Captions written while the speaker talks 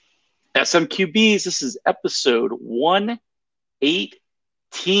SMQBs, this is episode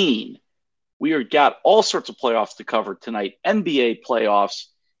 118. We are got all sorts of playoffs to cover tonight. NBA playoffs,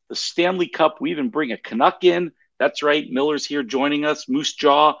 the Stanley Cup. We even bring a Canuck in. That's right. Miller's here joining us, Moose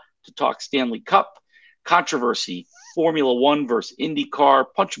Jaw, to talk Stanley Cup. Controversy, Formula One versus IndyCar,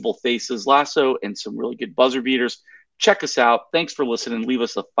 punchable faces, Lasso, and some really good buzzer beaters. Check us out. Thanks for listening. Leave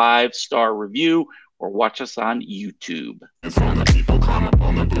us a 5-star review or watch us on YouTube. It's on the people, climb up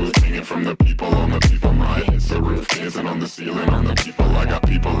on the booth, hanging from the people on the people. My hits the roof, dancing on the ceiling on the people. I got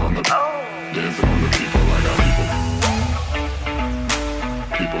people on the dancing on the people. I got people.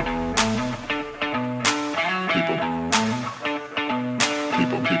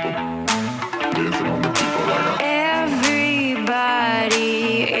 Dancing on the people. I got everybody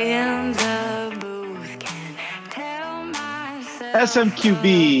in the booth can tell myself.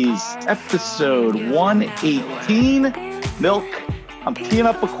 SMQBs, episode 118. Milk, I'm teeing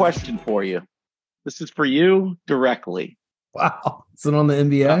up a question for you. This is for you directly. Wow. Is it on the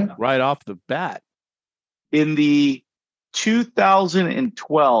NBA? Right off the bat. In the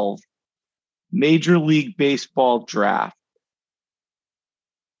 2012 Major League Baseball draft,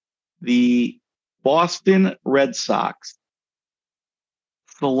 the Boston Red Sox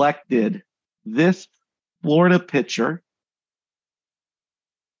selected this Florida pitcher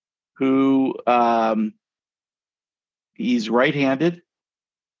who he's right-handed.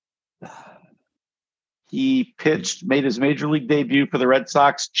 He made his Major League debut for the Red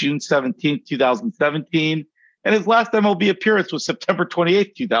Sox June 17th, 2017, and his last MLB appearance was September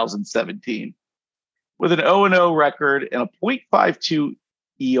 28th, 2017, with an 0-0 record and a .52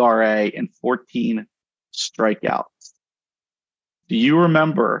 ERA and 14 strikeouts. Do you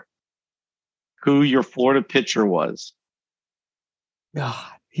remember who your Florida pitcher was?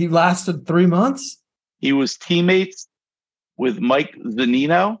 God, he lasted 3 months? He was teammates with Mike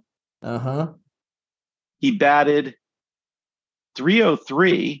Zunino. Uh-huh. He batted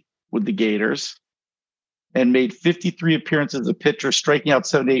 .303 with the Gators and made 53 appearances as a pitcher, striking out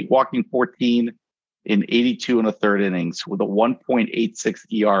 78, walking 14 in 82 and a third innings with a 1.86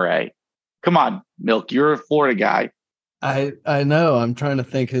 ERA. Come on, Milk, you're a Florida guy. I know. I'm trying to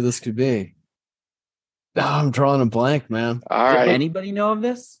think who this could be. Oh, I'm drawing a blank, man. All right. Does anybody know of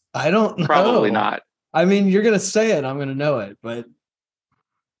this? I don't know. Probably not. I mean, you're going to say it. I'm going to know it, but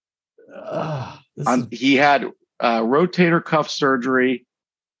he had rotator cuff surgery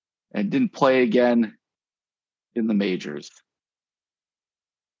and didn't play again in the majors.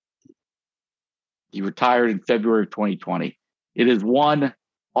 He retired in February of 2020. It is one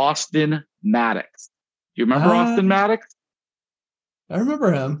Austin Maddox. Do you remember Austin Maddox? I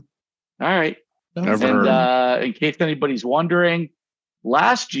remember him. All right. And in case anybody's wondering,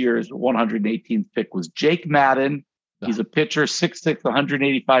 last year's 118th pick was Jake Madden. He's a pitcher, 6'6",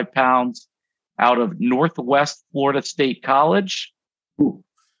 185 pounds, out of Northwest Florida State College. Ooh.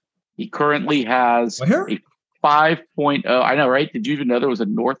 He currently has a 5.0. I know, right? Did you even know there was a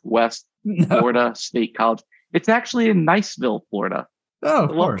Northwest Florida State College? It's actually in Niceville, Florida. Oh,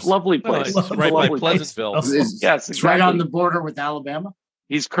 of course. Lovely place. It's right by Pleasantville. Yes, It's right on the border with Alabama.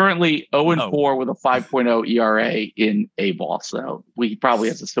 He's currently 0-4 with a 5.0 ERA in A-ball, so he probably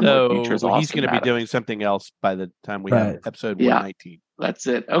has a similar future as Austin. He's going to be doing something else by the time we have episode 119. That's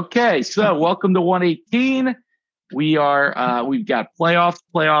it. Okay, so welcome to 118. We've got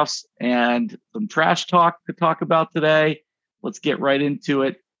playoffs, and some trash talk to talk about today. Let's get right into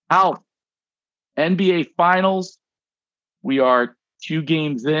it. Out NBA Finals. We are 2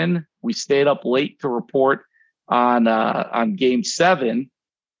 games in. We stayed up late to report on Game 7.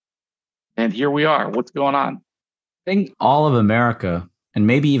 And here we are. What's going on? I think all of America and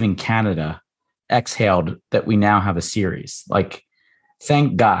maybe even Canada exhaled that we now have a series. Like,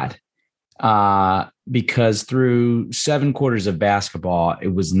 thank God. Because through 7 quarters of basketball,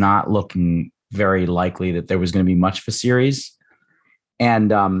 it was not looking very likely that there was going to be much of a series.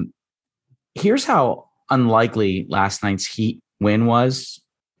 And here's how unlikely last night's Heat win was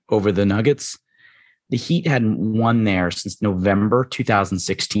over the Nuggets. The Heat hadn't won there since November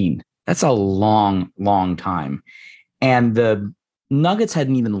 2016. That's a long, long time. And the Nuggets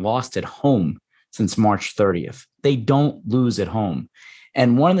hadn't even lost at home since March 30th. They don't lose at home.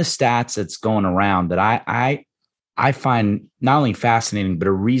 And one of the stats that's going around that I find not only fascinating, but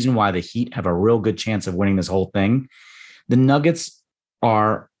a reason why the Heat have a real good chance of winning this whole thing. The Nuggets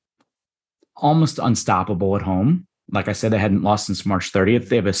are almost unstoppable at home. Like I said, they hadn't lost since March 30th.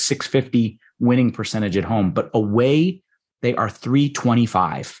 They have a .650 winning percentage at home, but away they are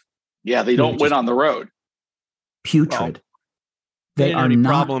 .325. Yeah, they don't win on the road. Putrid. Well, they are any not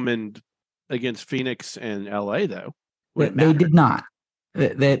problem against Phoenix and LA though. They did not.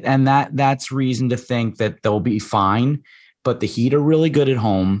 That's reason to think that they'll be fine. But the Heat are really good at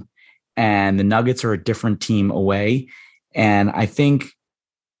home, and the Nuggets are a different team away. And I think,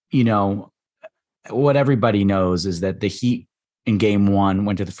 what everybody knows is that the Heat in game one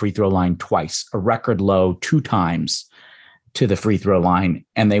went to the free throw line twice, a record low 2 times to the free throw line,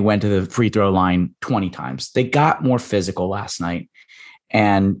 and they went to the free throw line 20 times. They got more physical last night.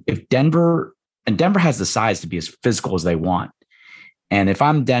 And if Denver has the size to be as physical as they want. And if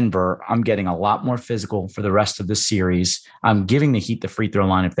I'm Denver, I'm getting a lot more physical for the rest of the series. I'm giving the Heat the free throw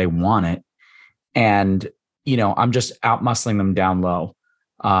line if they want it. And, I'm just out muscling them down low.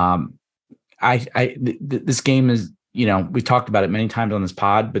 This game is, we talked about it many times on this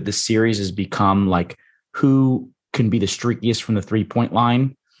pod, but this series has become like who can be the streakiest from the 3-point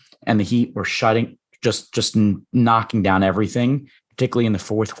line. And the Heat were just knocking down everything, particularly in the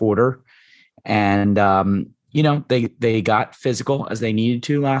fourth quarter. And, they got physical as they needed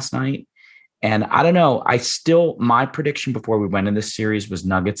to last night. And I don't know. My prediction before we went in this series was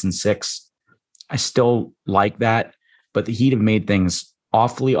Nuggets in 6. I still like that, but the Heat have made things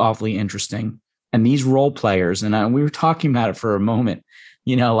awfully, awfully interesting. And these role players, and we were talking about it for a moment,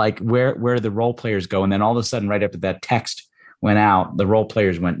 like where the role players go. And then all of a sudden, right after that text went out, the role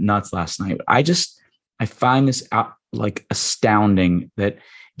players went nuts last night. I find this out like astounding that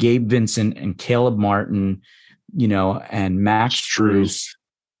Gabe Vincent and Caleb Martin, and Max Strus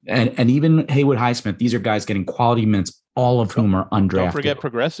and even Haywood Highsmith, these are guys getting quality minutes, all of whom are undrafted. Don't forget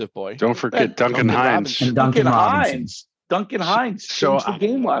Progressive Boy. Don't forget Duncan Hines. And Duncan Robinson. Duncan Hines changed the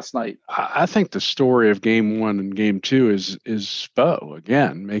game last night. I think the story of game 1 and game 2 is Spo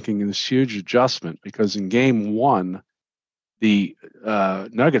again making this huge adjustment, because in game 1, the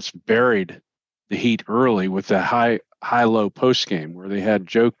Nuggets buried the Heat early with the high-low post game where they had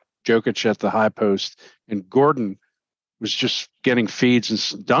Jokic at the high post and Gordon was just getting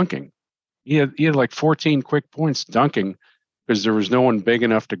feeds and dunking. He had like 14 quick points dunking because there was no one big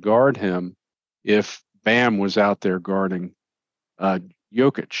enough to guard him if Bam was out there guarding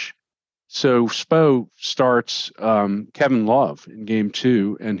Jokic. So Spo starts Kevin Love in game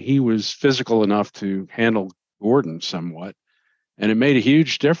 2, and he was physical enough to handle Gordon somewhat, and it made a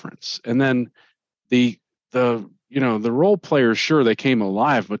huge difference. And then the role players, sure, they came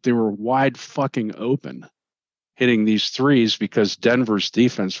alive, but they were wide fucking open hitting these threes because Denver's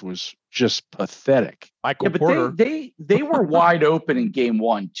defense was just pathetic. Michael Porter. They were wide open in game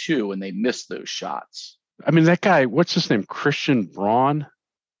 1 too, and they missed those shots. I mean, that guy, what's his name? Christian Braun,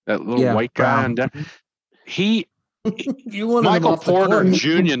 that little white guy on Denver. Michael Porter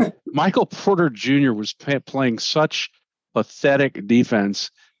Jr. was playing such pathetic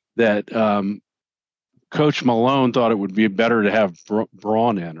defense that Coach Malone thought it would be better to have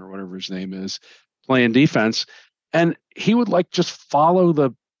Braun in, or whatever his name is, playing defense. And he would just follow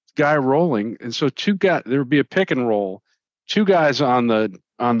the guy rolling. And so there would be a pick and roll. 2 guys on the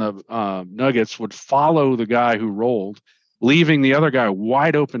Nuggets would follow the guy who rolled, leaving the other guy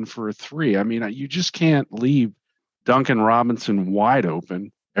wide open for a 3. I mean, you just can't leave Duncan Robinson wide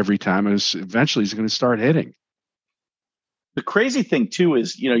open every time. Eventually he's going to start hitting. The crazy thing too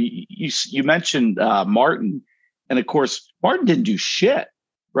is, you mentioned Martin, and of course Martin didn't do shit,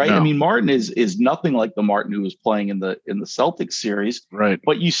 right? No. I mean, Martin is nothing like the Martin who was playing in the Celtics series, right?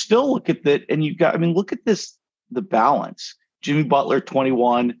 But you still look at that, and look at this, the balance. Jimmy Butler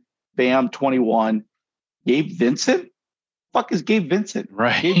 21, Bam 21, Gabe Vincent. Fuck is Gabe Vincent?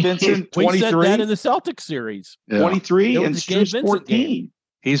 Right, Gabe Vincent 23. We said that in the Celtics series. 23 and Strus 14. Game.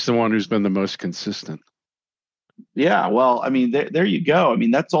 He's the one who's been the most consistent. Yeah, well, I mean, there you go. I mean,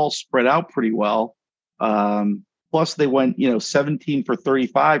 that's all spread out pretty well. Plus, they went, 17 for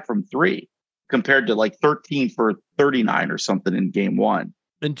 35 from 3, compared to 13 for 39 or something in game 1.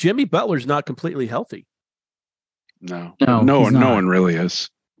 And Jimmy Butler's not completely healthy. No one really is.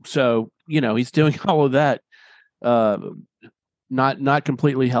 So he's doing all of that, not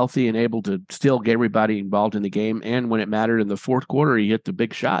completely healthy and able to still get everybody involved in the game. And when it mattered in the fourth quarter, he hit the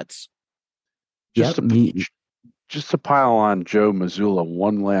big shots. Just to pile on Joe Mazzulla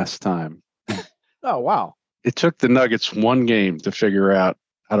one last time. Oh, wow. It took the Nuggets 1 game to figure out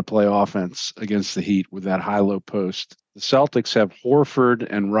how to play offense against the Heat with that high-low post. The Celtics have Horford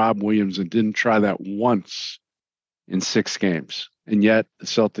and Rob Williams and didn't try that once in 6 games. And yet the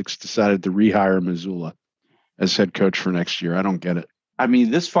Celtics decided to rehire Mazzulla as head coach for next year. I don't get it. I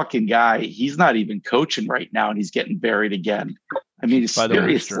mean, this fucking guy, he's not even coaching right now, and he's getting buried again. I mean, it's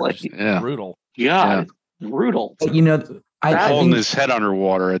seriously brutal. Yeah. Brutal. I'm holding his head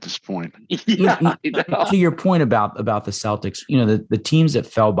underwater at this point. Yeah, to your point about the Celtics, the teams that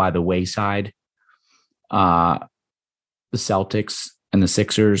fell by the wayside, the Celtics, and the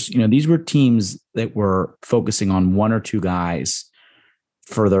Sixers, these were teams that were focusing on one or two guys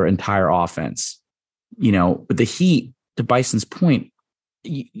for their entire offense. But the Heat, to Bison's point,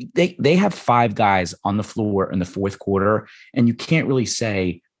 they have 5 guys on the floor in the fourth quarter, and you can't really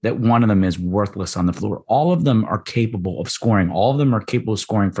say that one of them is worthless on the floor. All of them are capable of scoring. All of them are capable of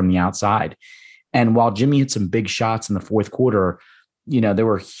scoring from the outside. And while Jimmy hit some big shots in the fourth quarter, there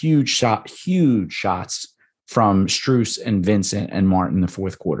were huge shots from Strus and Vincent and Martin in the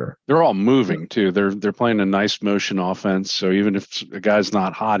fourth quarter. They're all moving too. They're playing a nice motion offense. So even if a guy's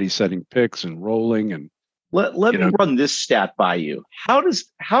not hot, he's setting picks and rolling. And let me run this stat by you. How does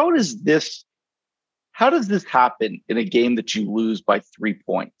this happen in a game that you lose by 3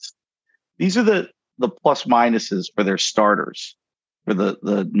 points? These are the plus minuses for their starters for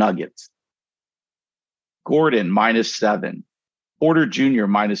the Nuggets. Gordon -7, Porter Jr.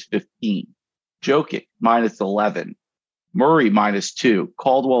 -15, Jokic -11, Murray -2,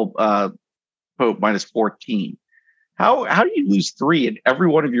 Caldwell Pope -14. How do you lose 3 and every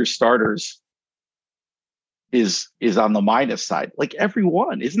one of your starters is on the minus side? Like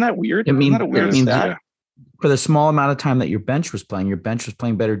everyone, isn't that weird? Isn't that a weird stat? For the small amount of time that your bench was playing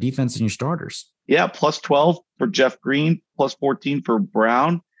better defense than your starters. Yeah, +12 for Jeff Green, +14 for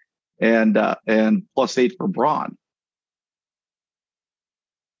Brown, and +8 for Braun.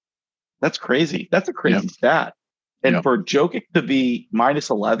 That's crazy. That's a crazy stat. And for Jokic to be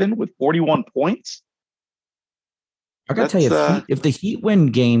 -11 with 41 points. I gotta tell you, if the Heat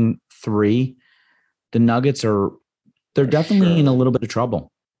win game 3, the Nuggets they're definitely in a little bit of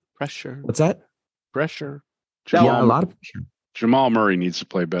trouble. Pressure. What's that? Pressure. A lot of pressure. Jamal Murray needs to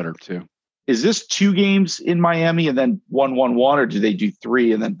play better too. Is this 2 games in Miami and then 1-1-1, or do they do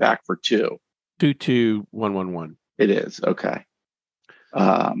 3 and then back for 2? 2-2, 1-1-1. It is. Okay.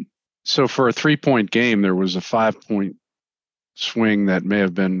 So for a 3-point game, there was a 5-point swing that may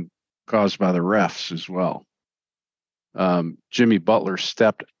have been caused by the refs as well. Jimmy Butler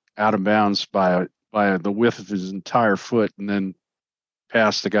stepped out of bounds by the width of his entire foot, and then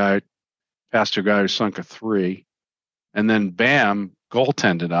passed a guy who sunk a 3, and then Bam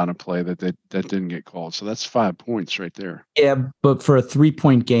goaltended on a play that didn't get called. So that's 5 points right there. Yeah, but for a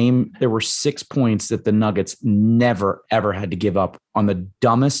 3-point game, there were 6 points that the Nuggets never ever had to give up on the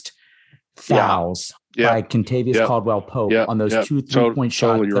dumbest fouls by Kentavious Caldwell Pope on those 2 3-point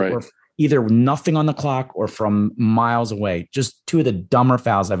shots that were either nothing on the clock or from miles away. Just 2 of the dumber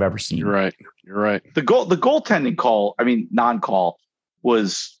fouls I've ever seen. You're right. The goaltending call, non-call,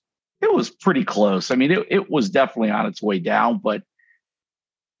 was pretty close. It was definitely on its way down, but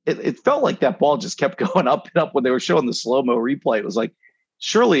it felt like that ball just kept going up and up when they were showing the slow-mo replay. It was like,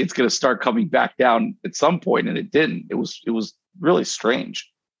 surely it's going to start coming back down at some point, and it didn't. It was really strange.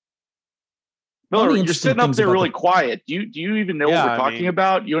 Miller, you're sitting up there really quiet. Do you even know what we're talking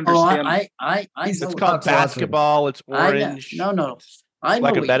about? You understand? It's called basketball. It's orange. No. I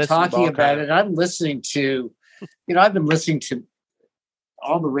know what you're talking about. And I'm listening to, I've been listening to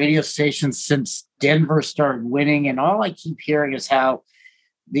all the radio stations since Denver started winning, and all I keep hearing is how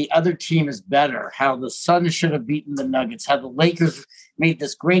the other team is better, how the Suns should have beaten the Nuggets, how the Lakers made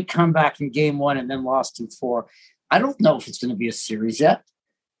this great comeback in game 1 and then lost in 4. I don't know if it's going to be a series yet.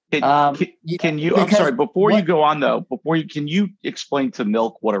 Can you? I'm sorry. Before you go on, though, can you explain to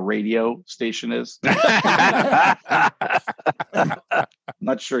Milk what a radio station is? I'm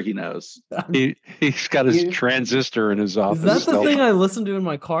not sure he knows. He's got his transistor in his office. Is that the thing I listen to in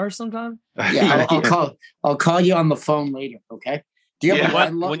my car sometime? Yeah, I'll call you on the phone later. Okay. Do you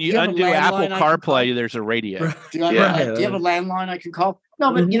have when you undo Apple CarPlay, there's a radio. Do you have a landline I can call?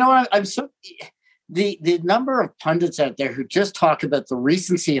 No, but you know what? I'm so. The number of pundits out there who just talk about the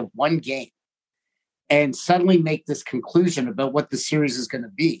recency of one game and suddenly make this conclusion about what the series is going to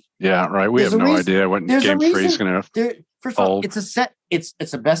be. Yeah, right. We have no idea what game 3 is going to. First of all, it's a set. It's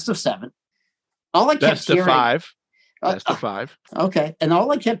a best of 7. All I kept hearing, best of 5. Okay, and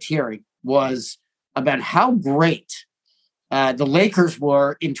all I kept hearing was about how great the Lakers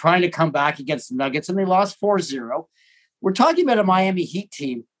were in trying to come back against the Nuggets, and they lost 4-0. We're talking about a Miami Heat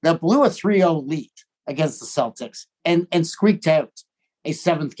team that blew a 3-0 lead against the Celtics and squeaked out a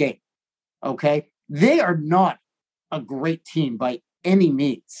 7th game. Okay? They are not a great team by any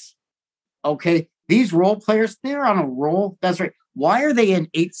means. Okay? These role players, they're on a roll. That's right. Why are they in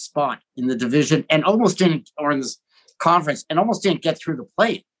 8th spot in the division and almost didn't, or in this conference, and almost didn't get through the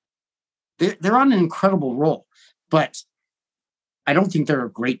play? They're on an incredible roll. But I don't think they're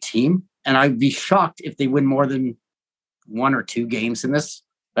a great team. And I'd be shocked if they win more than 1 or 2 games in this.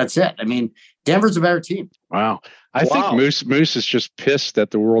 That's it. Denver's a better team. Wow. I think Moose is just pissed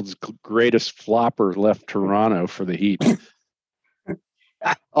that the world's greatest flopper left Toronto for the Heat.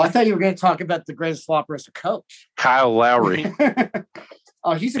 Oh, I thought you were going to talk about the greatest flopper as a coach. Kyle Lowry.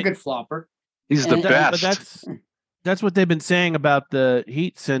 Oh, he's a good flopper. He's the best. But that's what they've been saying about the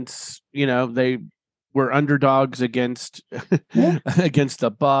Heat since, they were underdogs against against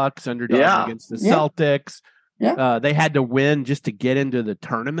the Bucks, underdogs against the Celtics. Yeah. They had to win just to get into the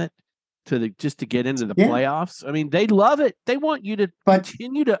tournament, just to get into the playoffs. I mean, they love it. They want you to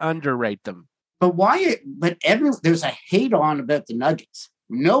continue to underrate them. But why? But there's a hate on about the Nuggets.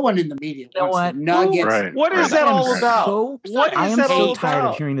 No one in the media wants the Nuggets. Right. What is that all about? I am so tired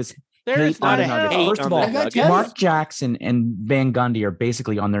of hearing this. There's not a hate. First of all, Mark Jackson and Van Gundy are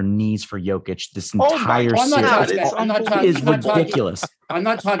basically on their knees for Jokic this entire series. It is ridiculous. I'm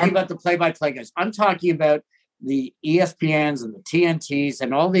not talking about the play-by-play guys. I'm talking about the ESPNs and the TNTs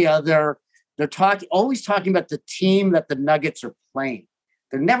and all the other. They're always talking about the team that the Nuggets are playing.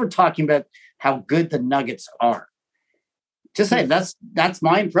 They're never talking about how good the Nuggets are. Just saying, that's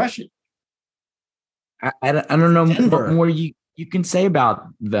my impression. I don't know what more you can say about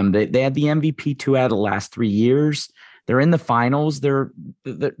them. They had the MVP 2 out of the last 3 years. They're in the finals. They're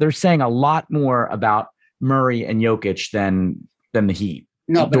saying a lot more about Murray and Jokic than the Heat.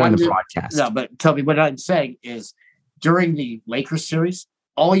 During the broadcast. No, but tell me what I'm saying is during the Lakers series,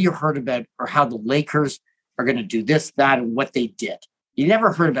 all you heard about are how the Lakers are going to do this, that, and what they did. You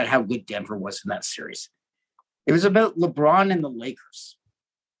never heard about how good Denver was in that series. It was about LeBron and the Lakers.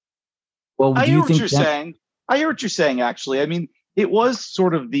 Well, I hear what you're saying. I hear what you're saying, actually. I mean, it was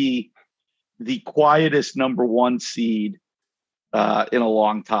sort of the quietest number 1 seed in a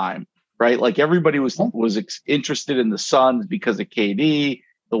long time, right? Like everybody was interested in the Suns because of KD,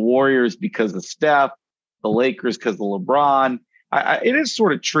 the Warriors because of Steph, the Lakers because of LeBron. It is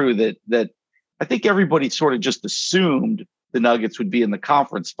sort of true that I think everybody sort of just assumed the Nuggets would be in the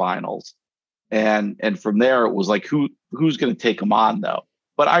conference finals. And from there, it was like, who's going to take them on, though?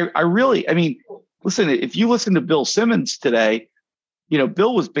 But I mean, listen, if you listen to Bill Simmons today,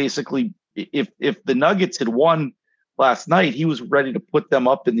 Bill was basically, if the Nuggets had won last night, he was ready to put them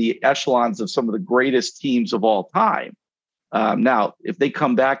up in the echelons of some of the greatest teams of all time. Now, if they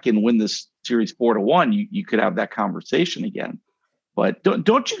come back and win this series 4-1, you could have that conversation again. But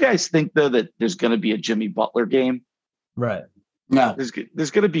don't you guys think, though, that there's going to be a Jimmy Butler game? Right. No. There's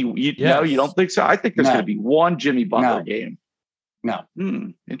going to be, no, you don't think so? I think there's going to be one Jimmy Butler game. No.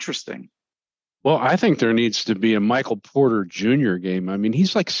 Interesting. Well, I think there needs to be a Michael Porter Jr. game. I mean,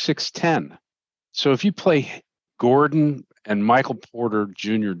 he's like 6'10". So if you play Gordon and Michael Porter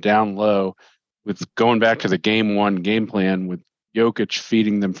Jr. down low with going back to the game 1 game plan with Jokic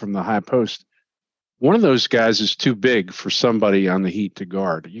feeding them from the high post, one of those guys is too big for somebody on the Heat to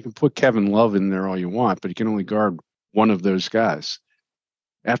guard. You can put Kevin Love in there all you want, but you can only guard one of those guys.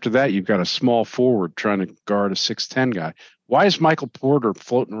 After that, you've got a small forward trying to guard a 6'10" guy. Why is Michael Porter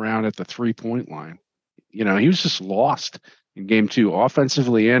floating around at the 3-point line? He was just lost in game 2,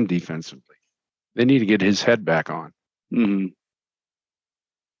 offensively and defensively. They need to get his head back on. Mm-hmm.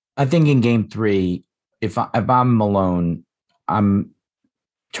 I think in game 3, if I'm Malone, I'm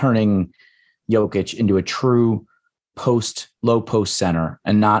turning Jokic into a true low post center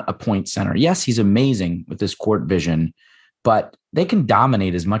and not a point center. Yes, he's amazing with his court vision, but they can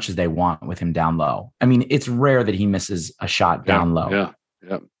dominate as much as they want with him down low. I mean, it's rare that he misses a shot down low.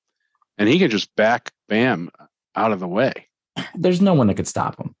 Yeah. And he can just back Bam out of the way. There's no one that could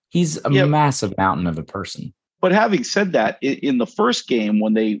stop him. He's a massive mountain of a person. But having said that, in the first game,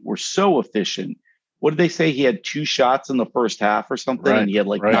 when they were so efficient, what did they say? He had 2 shots in the first half or something, and he had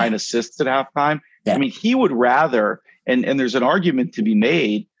 9 assists at halftime. Yeah. I mean, he would rather, and there's an argument to be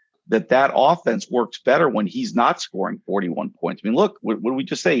made that offense works better when he's not scoring 41 points. I mean, look, what did we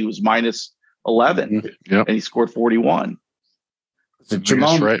just say? He was minus 11, and he scored 41. So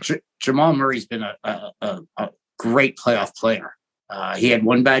Jamal Murray's been a great playoff player. He had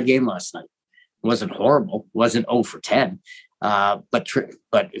one bad game last night. It wasn't horrible. It wasn't 0 for 10. But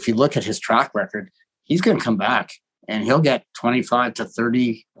if you look at his track record, he's going to come back and he'll get 25 to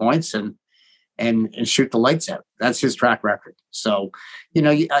 30 points and shoot the lights out. That's his track record. So,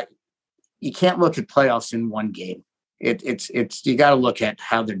 you can't look at playoffs in one game. It's you got to look at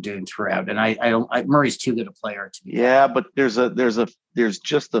how they're doing throughout. And Murray's too good a player to be. Yeah, but there's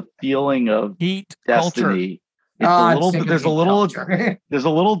just a feeling of Heat destiny. There's a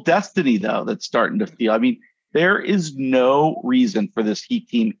little destiny though that's starting to feel. I mean, there is no reason for this Heat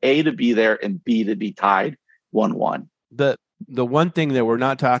team A to be there and B to be tied 1-1. The one thing that we're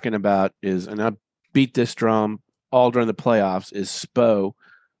not talking about is, and I beat this drum all during the playoffs, is Spo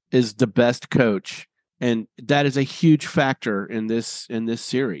is the best coach, and that is a huge factor in this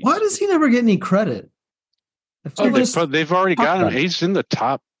series. Why does he never get any credit? They've already got him. He's in the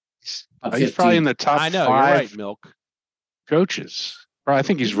top. He's probably in the top I know, 5 you're right, Milk. coaches. I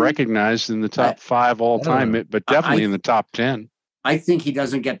think he's recognized in the top 5 all time, but definitely in the top 10. I think he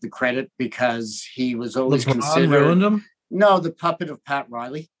doesn't get the credit because he was always LeBron considered. ruined him? No, the puppet of Pat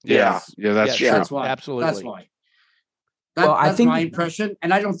Riley. Yeah, that's true. That's why. Absolutely. That's why. I That's think my impression,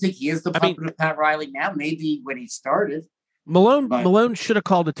 and I don't think he is the puppet of Pat Riley now. Maybe when he started, Malone should have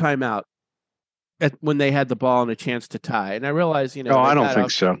called a timeout when they had the ball and a chance to tie. And I realize, No, I don't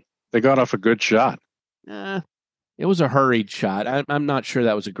think so. They got off a good shot. It was a hurried shot. I'm not sure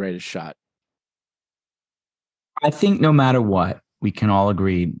that was the greatest shot. I think no matter what, we can all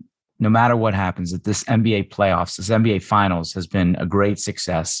agree, no matter what happens, that this NBA playoffs, this NBA finals has been a great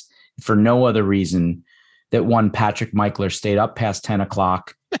success for no other reason that one Patrick Michler stayed up past 10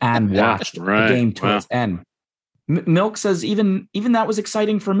 o'clock and watched the game to its end. Milk says even that was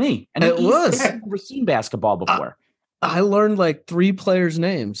exciting for me. And it was. I've never seen basketball before. I learned like 3 players'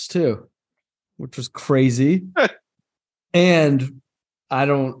 names too, which was crazy. And I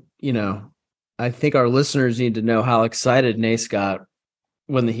don't, I think our listeners need to know how excited Nace got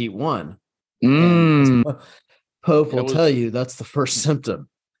when the Heat won. Pope will tell you that's the first symptom.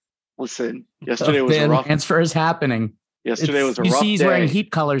 Listen, yesterday was a rough. Transfer is happening. Yesterday was a you rough see he's day. Wearing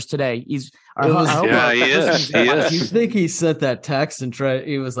Heat colors today. He is. You think he sent that text and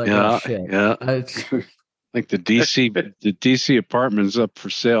he was like, oh shit. Yeah. I think the DC apartment's up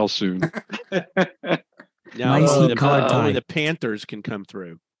for sale soon. Now only the Panthers can come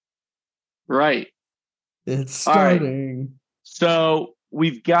through. Right. It's starting. Right. So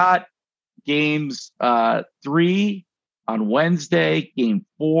we've got games 3 on Wednesday, game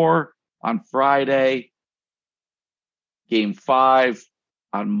 4 on Friday, game 5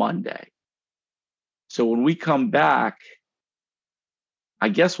 on Monday. So when we come back, I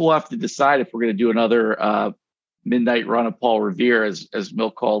guess we'll have to decide if we're going to do another midnight run of Paul Revere, as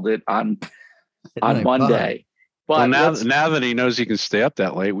Mill called it, on Monday. But now that he knows he can stay up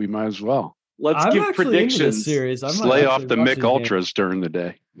that late, we might as well. Let's give predictions. Just lay off the Mick Ultras during the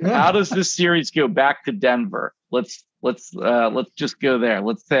day. Yeah. How does this series go back to Denver? Let's just go there.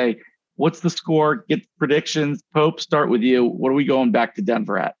 Let's say, what's the score? Get predictions. Pope, start with you. What are we going back to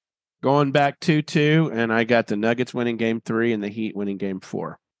Denver at? Going back 2-2, and I got the Nuggets winning game 3 and the Heat winning game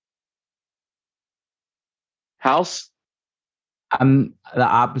 4. House? I'm the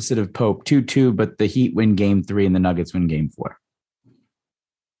opposite of Pope, 2-2, but the Heat win game 3 and the Nuggets win game 4.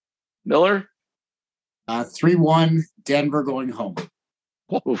 Miller? 3-1, Denver going home.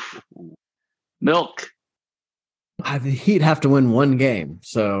 Oof. Milk? The Heat have to win one game,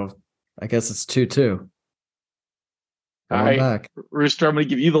 so I guess it's 2-2. All right, back. Rooster, I'm going to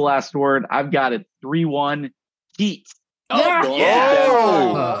give you the last word. I've got it 3-1 Heat.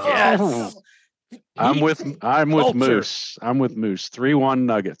 Yes. I'm with Moose. I'm with Moose. 3-1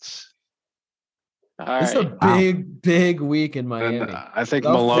 Nuggets. It's a big week in Miami. And I think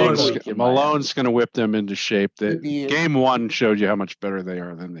Malone's going to whip them into shape. Game 1 showed you how much better they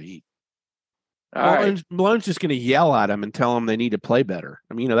are than the Heat. Malone's just going to yell at them and tell them they need to play better.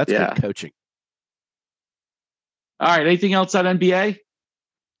 I mean, that's good coaching. All right. Anything else on NBA?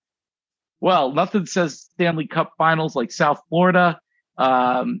 Well, nothing says Stanley Cup Finals like South Florida.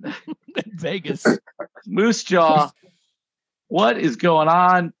 Vegas. Moose Jaw, what is going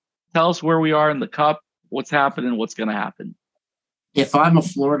on? Tell us where we are in the Cup, what's happening, what's going to happen. If I'm a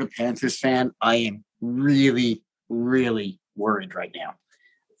Florida Panthers fan, I am really, really worried right now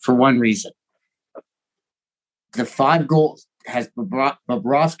for one reason. The 5 goals has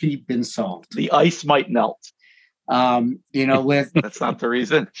Bobrovsky been solved. The ice might melt. That's not the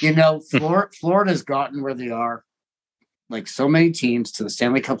reason. Florida's gotten where they are, like so many teams, to the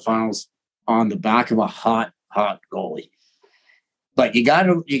Stanley Cup Finals on the back of a hot goalie. But you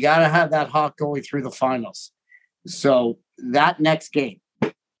gotta have that hot goalie through the finals. So that next game,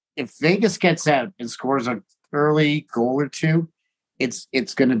 if Vegas gets out and scores an early goal or two, it's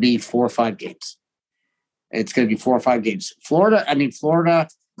going to be 4 or 5 games. It's going to be 4 or 5 games. Florida. I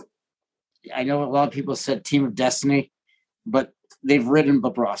know a lot of people said team of destiny, but they've ridden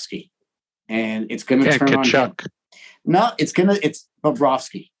Bobrovsky, and it's going to turn on him. No, it's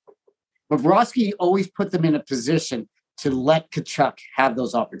Bobrovsky. Bobrovsky always put them in a position to let Tkachuk have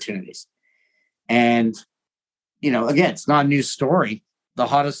those opportunities. And, again, it's not a new story.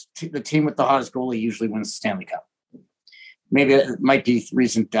 The team with the hottest goalie usually wins the Stanley Cup. Maybe it might be the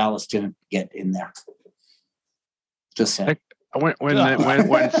reason Dallas didn't get in there. Just saying. When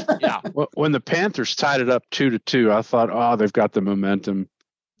the Panthers tied it up 2-2, I thought, they've got the momentum.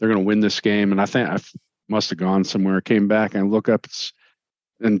 They're going to win this game. And I think I must have gone somewhere, came back and look up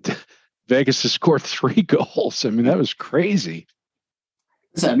and Vegas to score 3 goals. I mean, that was crazy.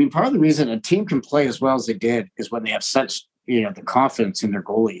 I mean, part of the reason a team can play as well as they did is when they have such, the confidence in their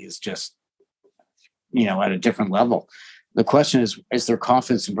goalie is just, at a different level. The question is their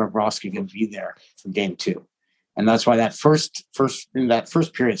confidence in Bobrovsky going to be there for game 2? And that's why that first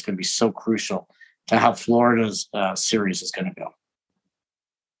period is going to be so crucial to how Florida's series is going to go.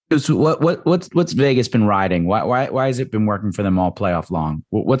 So what's Vegas been riding? Why has it been working for them all playoff long?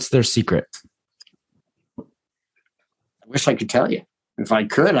 What's their secret? I wish I could tell you. If I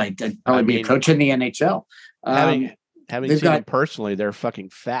could, I'd probably be a coach in the NHL. Having seen them personally, they're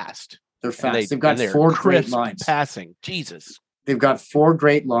fucking fast. They're fast. They've got 4 great lines. Passing. Jesus. They've got 4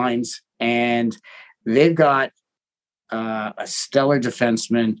 great lines, and they've got a stellar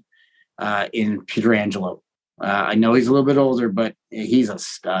defenseman in Pietrangelo. I know he's a little bit older, but he's a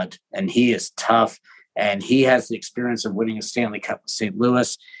stud, and he is tough, and he has the experience of winning a Stanley Cup with St.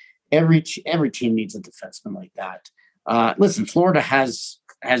 Louis. Every team needs a defenseman like that. Listen, Florida has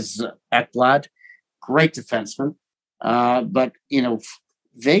Ekblad, great defenseman, but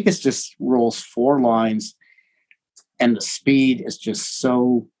Vegas just rolls 4 lines, and the speed is just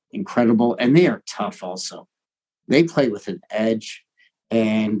so incredible, and they are tough. Also, they play with an edge,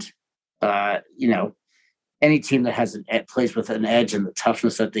 and any team that plays with an edge and the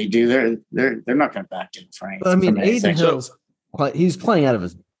toughness that they do, they're not going to back down for anything. But I mean, Aiden Hill's he's playing out of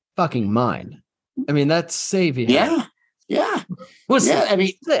his fucking mind. I mean, that's saving. Yeah. I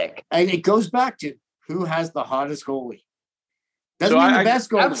mean, sick. And it goes back to who has the hottest goalie. Doesn't mean the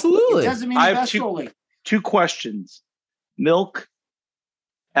best goalie. Absolutely. It doesn't mean the best goalie. 2 questions. Milk,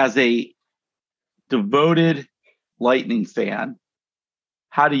 as a devoted Lightning fan,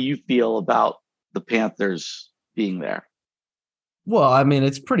 how do you feel about the Panthers being there? Well, I mean,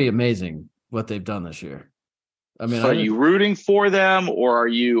 it's pretty amazing what they've done this year. I mean, are you rooting for them, or are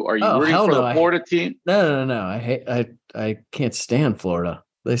you rooting for the Florida team? No. I can't stand Florida.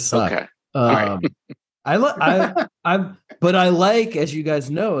 They suck. Okay. But I like, as you guys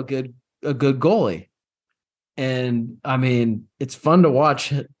know, a good goalie. And I mean, it's fun to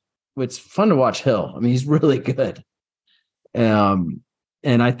watch. It's fun to watch Hill. I mean, he's really good. And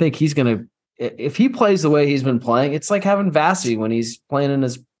I think he's going to, if he plays the way he's been playing, it's like having Vasi when he's playing in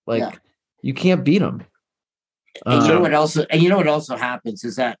his, you can't beat him. And you know what also happens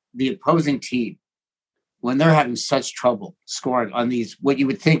is that the opposing team, when they're having such trouble scoring on these, what you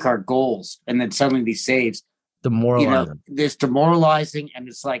would think are goals, and then suddenly these saves, demoralizing. There's demoralizing, and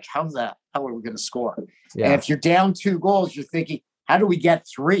it's like, how are we going to score? Yeah. And if you're down 2 goals, you're thinking, how do we get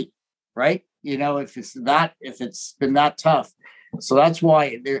 3? Right? If it's been that tough. So that's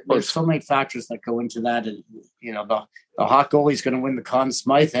why there's so many factors that go into that. And, the hot goalie is going to win the Conn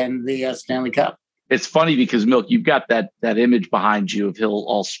Smythe and the Stanley Cup. It's funny because, Milk, you've got that image behind you of Hill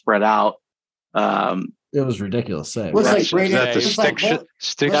all spread out. It was ridiculous. Stick Holtby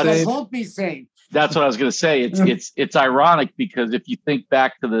saying. That's what I was going to say. It's ironic because if you think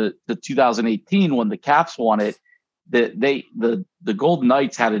back to the 2018 when the Caps won it, the Golden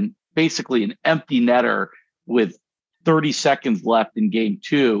Knights had basically an empty netter with 30 seconds left in game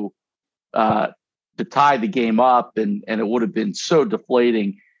 2 to tie the game up, and it would have been so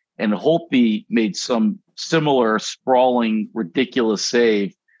deflating. And Holtby made some similar sprawling, ridiculous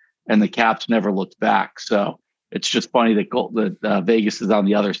save, and the Caps never looked back. So it's just funny that Vegas is on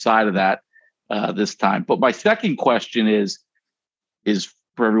the other side of that this time. But my second question is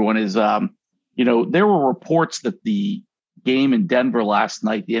for everyone is, there were reports that the game in Denver last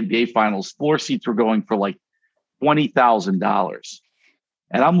night, the NBA Finals, floor seats were going for like $20,000.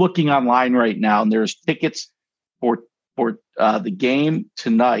 And I'm looking online right now, and there's tickets for the game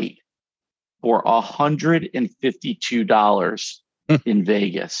tonight for $152 in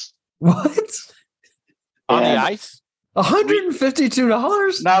Vegas. What? On the ice?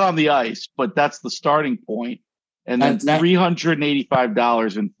 $152? Not on the ice, but that's the starting point. And then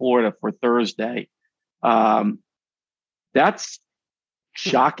 $385 in Florida for Thursday. That's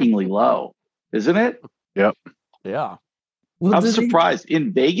shockingly low, isn't it? Yep. Yeah. Well, I'm surprised.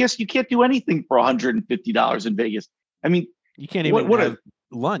 In Vegas, you can't do anything for $150 in Vegas. I mean, you can't even have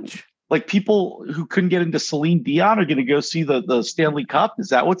lunch. Like people who couldn't get into Celine Dion are going to go see the Stanley Cup. Is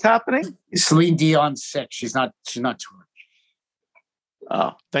that what's happening? Celine Dion's sick. She's not touring.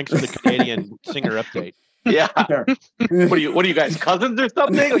 Oh, thanks for the Canadian singer update. Yeah. What are you guys, cousins or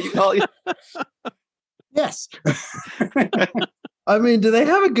something? Yes. I mean, do they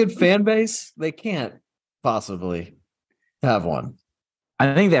have a good fan base? They can't possibly have one.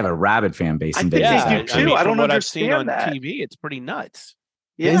 I think they have a rabid fan base in Vegas. I think they do too. I don't what understand I've seen that. on TV. It's pretty nuts.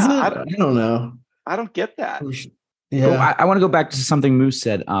 Yeah, I don't know. I don't get that. Yeah, I want to go back to something Moose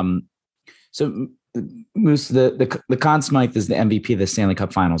said. So Moose, the Conn Smythe is the MVP of the Stanley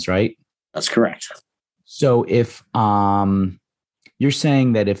Cup Finals, right? That's correct. So if you're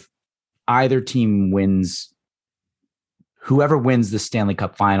saying that if either team wins, whoever wins the Stanley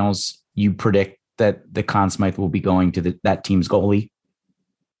Cup Finals, you predict that the Conn Smythe will be going to that team's goalie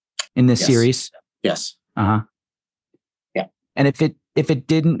in this series? Yes. Uh-huh. Yeah. And if it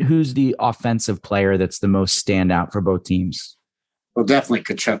didn't, who's the offensive player that's the most standout for both teams? Well, definitely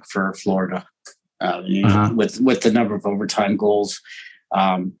Kachuk for Florida, with the number of overtime goals.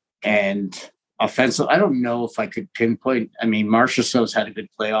 And offensive, I don't know if I could pinpoint. I mean, Marchessault's had a good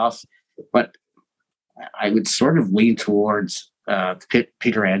playoff, but I would sort of lean towards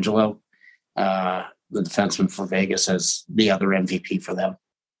Peter Angelo, the defenseman for Vegas, as the other MVP for them.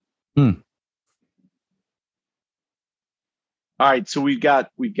 All right, so we've got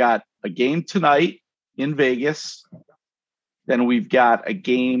a game tonight in Vegas. Then we've got a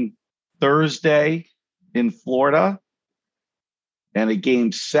game Thursday in Florida and a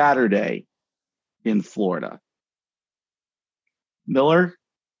game Saturday in Florida. Miller,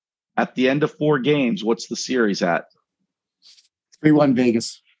 at the end of 4 games, what's the series at? 3-1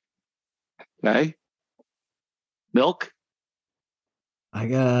 Vegas. Okay. Milk?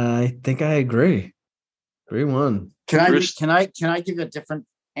 I think I agree. 3-1. Can I give you a different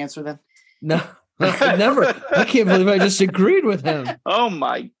answer then? No, never. I can't believe I just agreed with him. Oh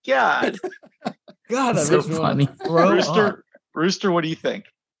my God. God, That's so funny. Rooster, what do you think?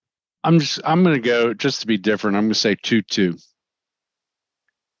 I'm going to go, just to be different, I'm going to say 2-2.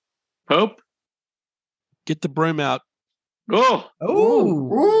 Pope? Get the broom out. Oh.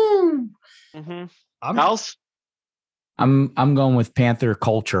 Mm-hmm. House? I'm going with Panther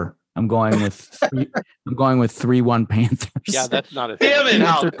culture. I'm going with 3-1 Panthers. Yeah, that's not a Damn it,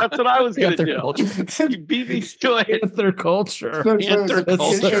 House. Panther- That's what I was going to do. culture. You beat me to it. Panther culture. Panther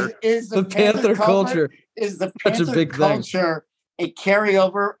culture. Is The Panther culture. Is the Such a Panther big thing. culture a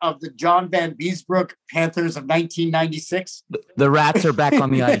carryover of the John Van Beesbrook Panthers of 1996? The Rats are back on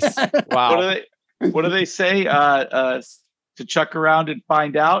the ice. Wow. What do they say? To chuck around and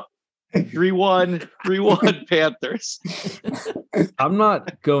find out. 3-1 Panthers. I'm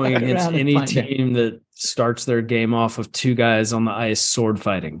not going against Around and any find out. team that starts their game off of 2 guys on the ice sword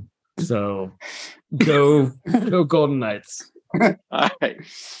fighting. So go Golden Knights. All right.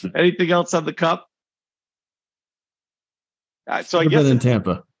 Anything else on the cup? So I Better than guess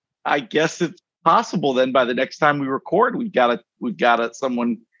Tampa. it's possible then by the next time we record, we've got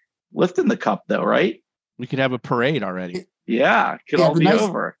someone lifting the cup though, right? We could have a parade already. Yeah, it could all be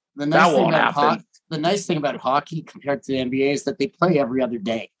over. The That nice thing won't about happen. the nice thing about hockey compared to the NBA is that they play every other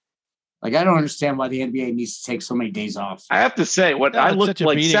day. Like, I don't understand why the NBA needs to take so many days off. I have to say, what I It's looked such a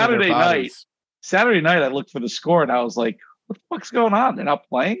like beating of their Saturday night, bodies. I looked for the score and I was like, what the fuck's going on? They're not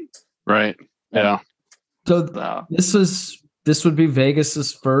playing? Right. Yeah. So So, this would be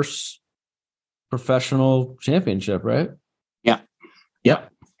Vegas's first professional championship, right?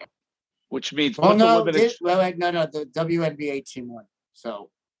 Yep. which means Oh what's the no, limited- the WNBA team won. So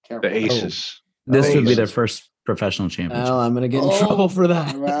careful. The Aces. This would be Aces. their first professional championship. Well, I'm going to get in Oh, trouble for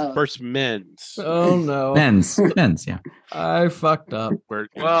that. wow. First men's. Oh, no. Men's, yeah. I fucked up.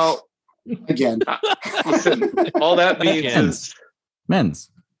 well, Again. listen, all that means Again. is Men's.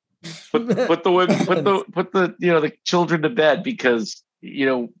 put the women, put the the children to bed, because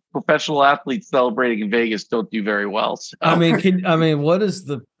professional athletes celebrating in Vegas don't do very well. So. I mean, what is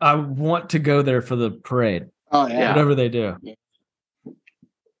I want to go there for the parade. Oh yeah. Whatever they do. All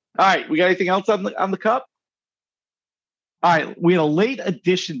right, we got anything else on the cup? All right, we had a late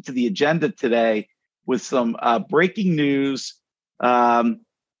addition to the agenda today with some breaking news. How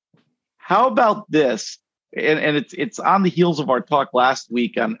about this? And it's on the heels of our talk last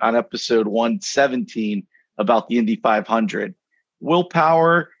week on episode 117 about the Indy 500. Will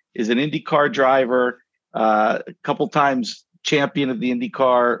Power is an IndyCar driver, a couple times champion of the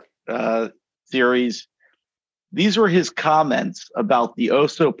IndyCar series. These were his comments about the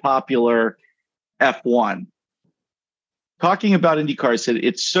oh-so-popular F1. Talking about IndyCar, he said,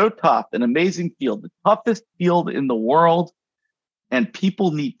 it's so tough, an amazing field, the toughest field in the world, and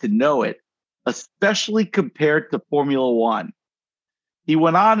people need to know it, especially compared to Formula One. He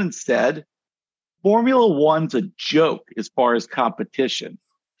went on and said, Formula One's a joke as far as competition,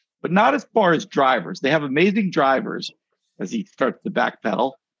 but not as far as drivers. They have amazing drivers, as he starts to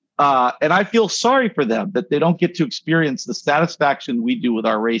backpedal. And I feel sorry for them that they don't get to experience the satisfaction we do with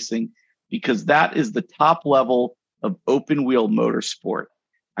our racing, because that is the top level of open wheel motorsport.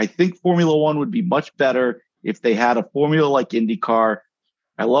 I think Formula One would be much better if they had a formula like IndyCar.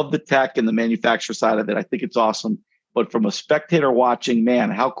 I love the tech and the manufacturer side of it. I think it's awesome. but from a spectator watching,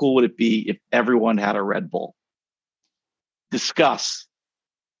 man, how cool would it be if everyone had a Red Bull? Discuss.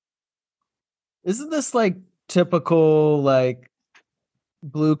 Isn't this like typical, like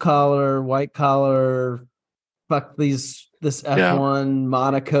blue collar, white collar, fuck this F1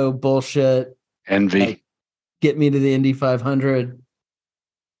 Monaco bullshit? Envy. Like, get me to the Indy 500.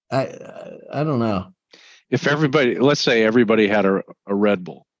 I don't know. If everybody, let's say everybody had a Red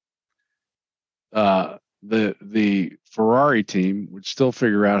Bull, the Ferrari team would still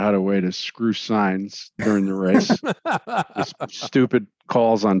figure out how to way to screw signs during the race. Stupid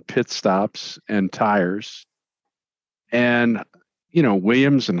calls on pit stops and tires. And,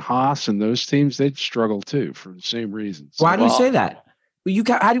 Williams and Haas and those teams, they'd struggle too for the same reasons. Why do you say that? Why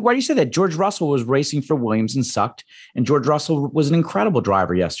do you say that? George Russell was racing for Williams and sucked, and George Russell was an incredible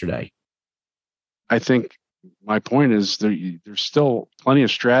driver yesterday. I think my point is there's still plenty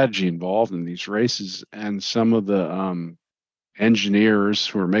of strategy involved in these races, and some of the engineers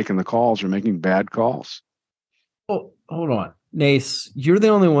who are making the calls are making bad calls. Oh, hold on. Nace, you're the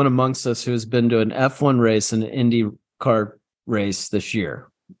only one amongst us who has been to an F1 race and an IndyCar race this year.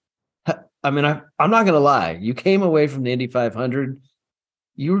 I mean, I'm not going to lie. You came away from the Indy 500.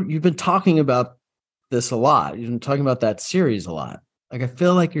 You've been talking about this a lot. You've been talking about that series a lot. Like, I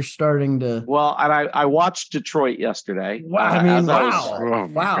feel like you're starting to. Well, and I watched Detroit yesterday. Wow! I mean,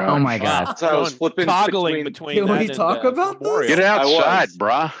 wow! Oh my God! So I was flipping toggling between. Can we talk about this? Get outside,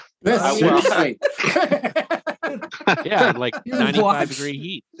 brah. Seriously. Yeah, like 95-degree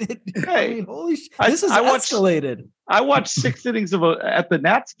heat. I mean, holy shit! This is escalated. I watched 6 innings at the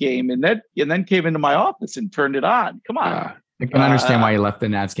Nats game, and then came into my office and turned it on. Come on. I can understand why you left the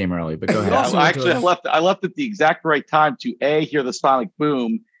Nats game early, but go ahead. Actually, I left at the exact right time to A, hear the sonic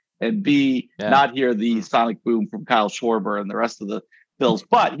boom, and B, not hear the sonic boom from Kyle Schwarber and the rest of the Bills.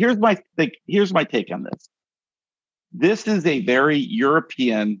 But here's my take on this. This is a very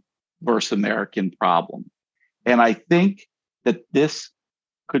European versus American problem. And I think that this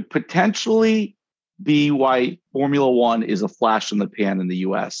could potentially be why Formula One is a flash in the pan in the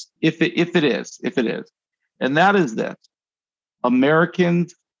US. If it is. And that is this.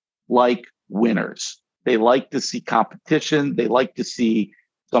 Americans like winners. They like to see competition. They like to see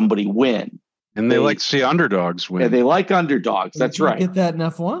somebody win. And they like to see underdogs win. Yeah, they like underdogs. That's right. Get that in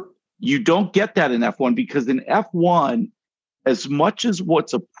F1? You don't get that in F1 because in F1, as much as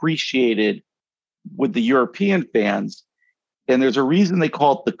what's appreciated with the European fans, and there's a reason they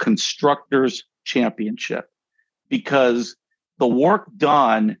call it the Constructors' Championship, because the work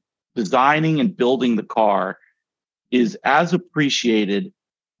done designing and building the car is as appreciated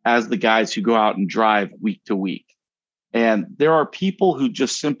as the guys who go out and drive week to week. And there are people who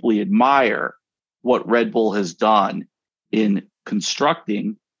just simply admire what Red Bull has done in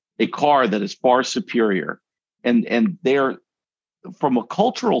constructing a car that is far superior. And they're, from a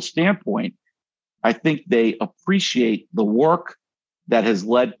cultural standpoint, I think they appreciate the work that has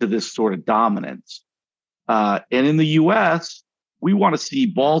led to this sort of dominance. And in the US, we want to see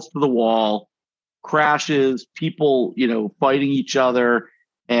balls to the wall, crashes, people, fighting each other.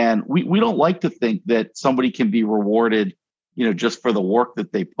 And we don't like to think that somebody can be rewarded, just for the work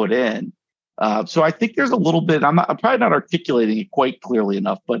that they put in. So I think there's a little bit, I'm probably not articulating it quite clearly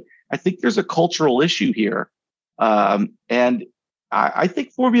enough, but I think there's a cultural issue here. And I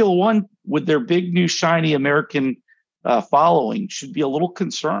think Formula One, with their big new shiny American following, should be a little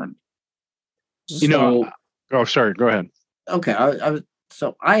concerned. Oh, sorry. Go ahead. Okay.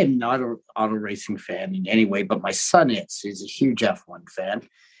 So I am not an auto racing fan in any way, but my son is. He's a huge F1 fan.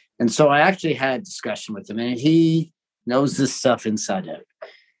 And so I actually had a discussion with him, and he knows this stuff inside out.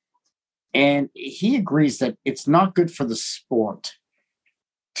 And he agrees that it's not good for the sport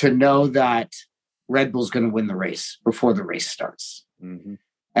to know that Red Bull's going to win the race before the race starts. Mm-hmm.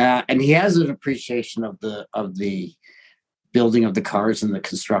 And he has an appreciation of the building of the cars and the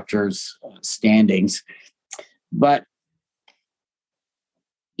constructors' standings. But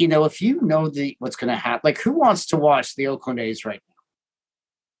if you know what's going to happen, like, who wants to watch the Oakland A's right now?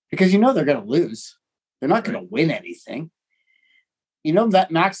 Because they're going to lose. They're not going to win anything. That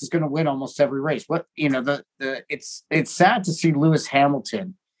Max is going to win almost every race. It's sad to see Lewis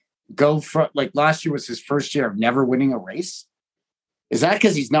Hamilton go from, like, last year was his first year of never winning a race. Is that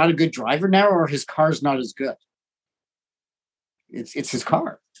because he's not a good driver now, or his car's not as good? It's his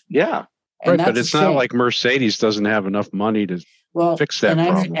car. Yeah. Right, but it's not like Mercedes doesn't have enough money to fix that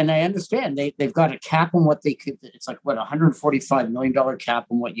problem. And I understand they've got a cap on what they could. It's like $145 million cap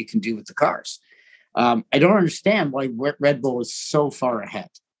on what you can do with the cars. I don't understand why Red Bull is so far ahead.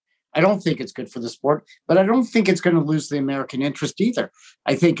 I don't think it's good for the sport, but I don't think it's going to lose the American interest either.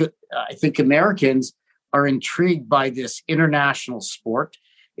 I think Americans are intrigued by this international sport.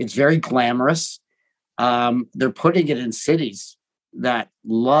 It's very glamorous. They're putting it in cities that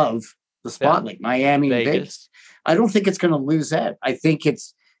love the spotlight, Miami and Vegas. I don't think it's going to lose that. I think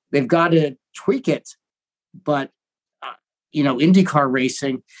they've got to tweak it. But, IndyCar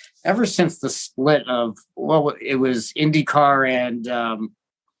racing, ever since the split of, it was IndyCar and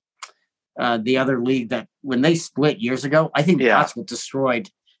the other league, that when they split years ago, I think that's what destroyed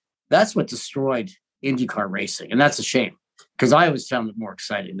IndyCar racing. And that's a shame, because I always found it more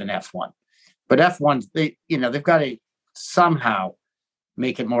exciting than F1. But F1, they've got to somehow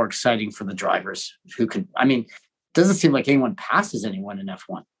make it more exciting for the drivers who could. I mean, it doesn't seem like anyone passes anyone in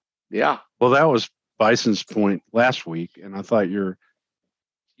F1. Yeah. Well, that was Bison's point last week, and I thought you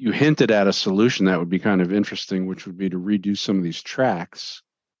hinted at a solution that would be kind of interesting, which would be to redo some of these tracks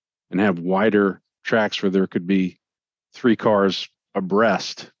and have wider tracks where there could be 3 cars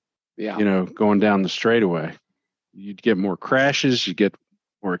abreast. Yeah. Going down the straightaway. You'd get more crashes. You get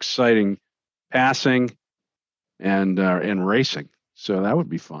more exciting passing and racing. So that would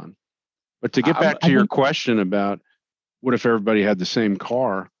be fun. But to get back to your question about what if everybody had the same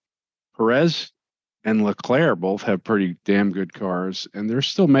car, Perez and Leclerc both have pretty damn good cars, and they're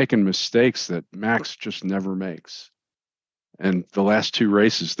still making mistakes that Max just never makes. And the last 2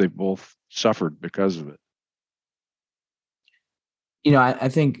 races, they both suffered because of it. I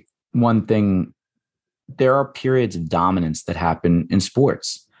think one thing, there are periods of dominance that happen in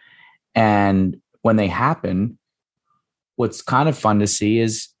sports. And when they happen, what's kind of fun to see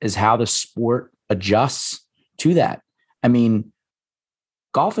is how the sport adjusts to that. I mean,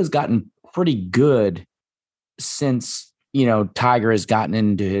 golf has gotten pretty good since, Tiger has gotten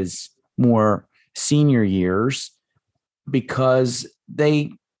into his more senior years, because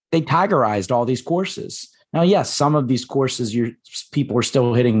they Tigerized all these courses. Now, yes, some of these courses, people are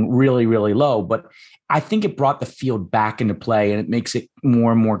still hitting really, really low, but I think it brought the field back into play, and it makes it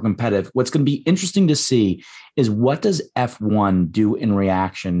more and more competitive. What's going to be interesting to see is what does F1 do in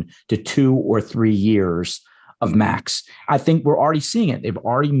reaction to 2 or 3 years of Max. I think we're already seeing it. They've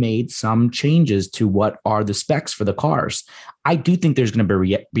already made some changes to what are the specs for the cars. I do think there's going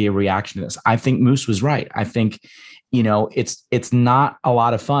to be a reaction to this. I think Moose was right. I think, it's not a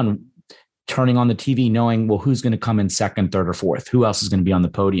lot of fun turning on the TV knowing, well, who's going to come in second, third, or fourth? Who else is going to be on the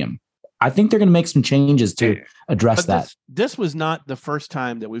podium? I think they're going to make some changes to address that. This was not the first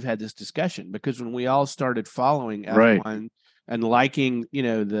time that we've had this discussion, because when we all started following F1 and liking,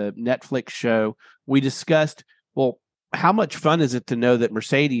 the Netflix show, we discussed, well, how much fun is it to know that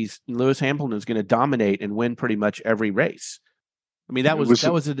Mercedes, Lewis Hamilton, is going to dominate and win pretty much every race? I mean, that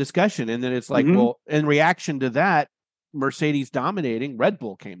was a discussion. And then it's like, well, in reaction to that, Mercedes dominating, Red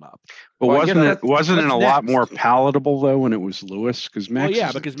Bull came up. But wasn't it a lot more palatable though when it was Lewis? Because Max,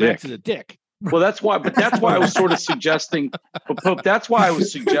 Max is a dick. Well, that's why I was sort of suggesting. But Pope, that's why I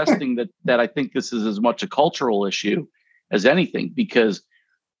was suggesting that I think this is as much a cultural issue as anything, because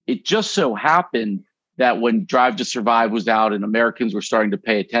it just so happened that when Drive to Survive was out and Americans were starting to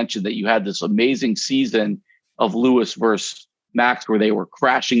pay attention, that you had this amazing season of Lewis versus Max where they were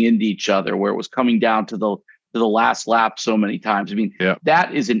crashing into each other, where it was coming down to the last lap so many times. I mean,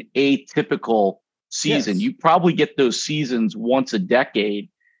 that is an atypical season. Yes. You probably get those seasons once a decade.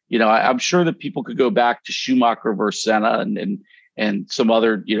 I'm sure that people could go back to Schumacher versus Senna and some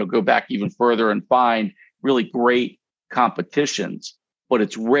other, go back even further and find really great competitions, but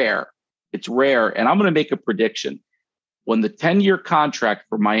it's rare. It's rare. And I'm going to make a prediction. When the 10-year contract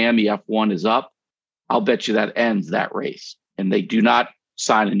for Miami F1 is up, I'll bet you that ends that race. And they do not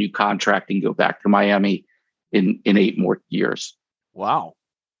sign a new contract and go back to Miami in 8 more years. Wow.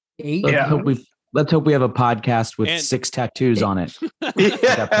 8? Let's hope we have a podcast with 6 tattoos on it.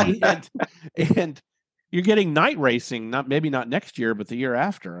 and you're getting night racing, maybe not next year, but the year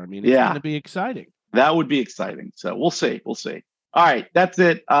after. I mean, it's going to be exciting. That would be exciting. So we'll see. All right. That's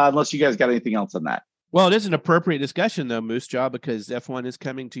it. Unless you guys got anything else on that. Well, it is an appropriate discussion though, Moose Jaw, because F1 is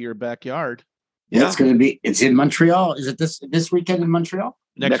coming to your backyard. Yeah, it's in Montreal. Is it this weekend in Montreal?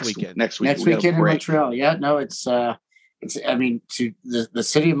 Next weekend. Next weekend in Montreal. Yeah, no, it's the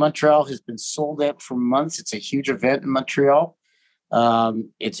city of Montreal has been sold out for months. It's a huge event in Montreal.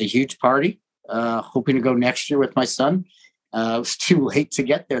 It's a huge party. Hoping to go next year with my son. It was too late to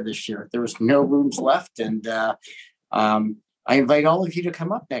get there this year. There was no rooms left, and I invite all of you to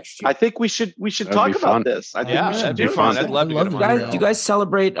come up next year. I think we should talk about this. I think we should do fun. I'd love to get do you guys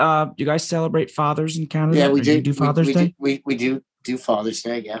celebrate? Do you guys celebrate Fathers in Canada? Yeah, we do. You do Father's Day. We do Father's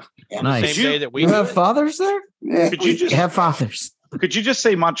Day. Yeah. Nice. Same day that we have fathers there. Yeah. Could you just have fathers? Could you just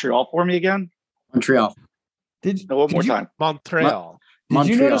say Montreal for me again? Montreal. One more time. Montreal. Did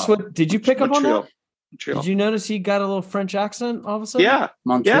you notice what? Did you pick up on that? Montreal. Did you notice he got a little French accent all of a sudden? Yeah.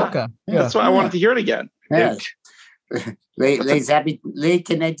 Montreal. Okay. That's why I wanted to hear it again. Yeah. Les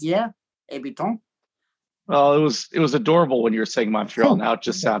Canadiens habitants. Well, it was adorable when you were saying Montreal. Now it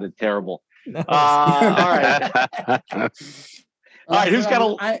just sounded terrible. All right. All right, who's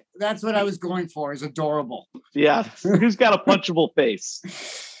got that's what I was going for, is adorable. Yeah. Who's got a punchable face?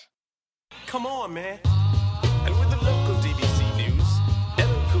 Come on, man. And with the local DBC news,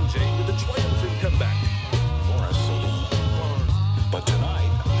 LL Cool J with a triumphant comeback. For a solo. But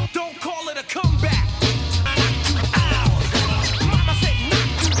tonight, don't call it a comeback. Knock you out. Mama said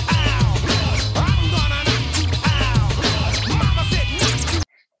knock you out. I'm gonna knock you out. Mama said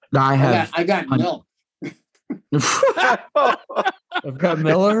knock you out. I got milk. I've got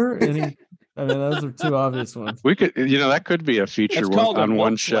Miller, and those are two obvious ones. We could, that could be a feature on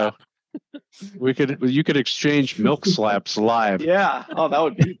one show. You could exchange milk slaps live. Yeah. Oh, that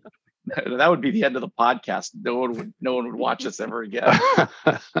would be the end of the podcast. No one would watch us ever again.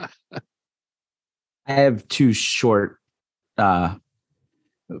 I have two short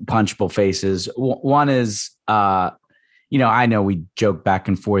punchable faces. One is I know we joke back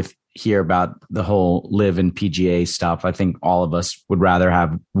and forth here about the whole live and PGA stuff. I think all of us would rather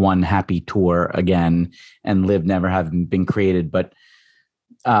have one happy tour again and live never having been created. But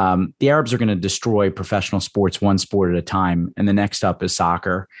the Arabs are going to destroy professional sports one sport at a time. And the next up is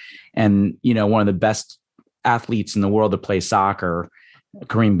soccer. And, one of the best athletes in the world to play soccer,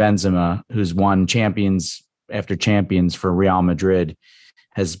 Karim Benzema, who's won champions after champions for Real Madrid,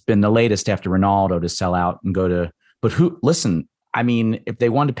 has been the latest after Ronaldo to sell out and go to, if they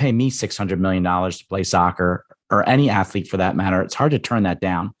wanted to pay me $600 million to play soccer, or any athlete for that matter, it's hard to turn that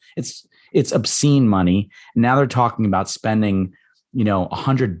down. It's obscene money. Now they're talking about spending,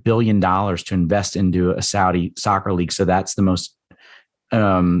 $100 billion to invest into a Saudi soccer league. So that's the most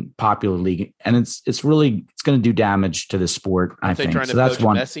popular league. And it's going to do damage to the sport, I think. So that's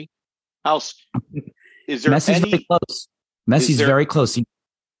one. Messi? Is there Messi's very close. Messi's very close.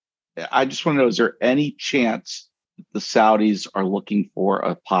 I just want to know, is there any chance the Saudis are looking for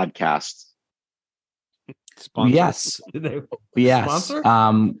a podcast? Sponsor? Yes. Sponsor?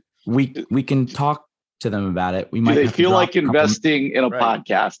 We can talk to them about it. Do they feel like investing in a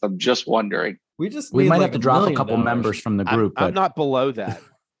podcast? I'm just wondering. We might have to drop a couple members from the group. I'm not below that.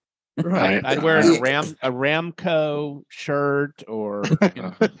 Right. I'd wear a Ramco shirt or. So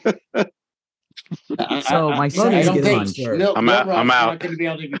my second punch. I'm out. Not going to be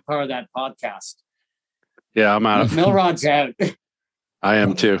able to be part of that podcast. Yeah, I'm out. Milrod's out. I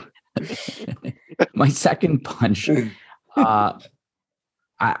am too. My second punch.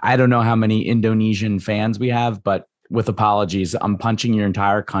 I don't know how many Indonesian fans we have, but with apologies, I'm punching your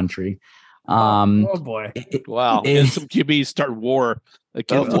entire country. Oh boy! Wow! SMQBs start war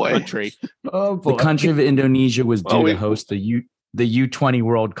against the country. Oh boy! The country of Indonesia was due to host the U20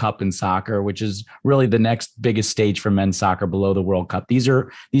 World Cup in soccer, which is really the next biggest stage for men's soccer below the World Cup. These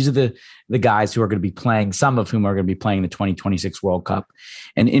are the guys who are going to be playing, some of whom are going to be playing the 2026 World Cup.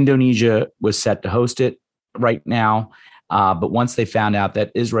 And Indonesia was set to host it right now. But once they found out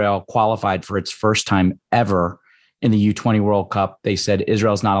that Israel qualified for its first time ever in the U20 World Cup, they said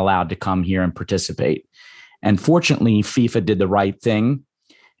Israel's not allowed to come here and participate. And fortunately, FIFA did the right thing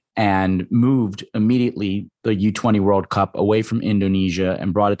and moved immediately the U20 World Cup away from Indonesia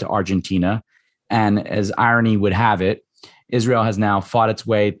and brought it to Argentina. And as irony would have it, Israel has now fought its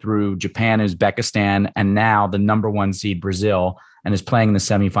way through Japan, Uzbekistan, and now the number one seed Brazil, and is playing in the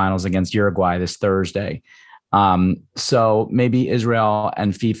semifinals against Uruguay this Thursday. So maybe Israel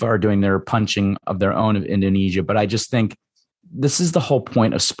and FIFA are doing their punching of their own of Indonesia, but I just think this is the whole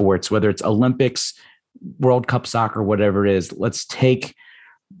point of sports, whether it's Olympics, World Cup soccer, whatever it is. Let's take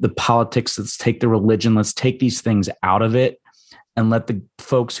the politics, let's take the religion, let's take these things out of it and let the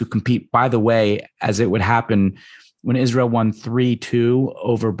folks who compete, by the way, as it would happen when Israel won 3-2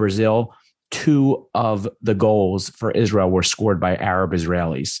 over Brazil, 2 of the goals for Israel were scored by Arab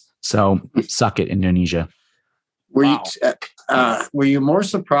Israelis. So suck it, Indonesia. Were you more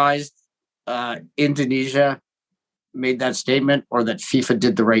surprised Indonesia made that statement, or that FIFA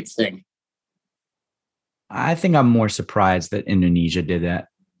did the right thing? I think I'm more surprised that Indonesia did that.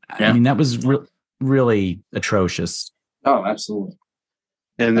 Yeah. I mean, that was really atrocious. Oh, absolutely.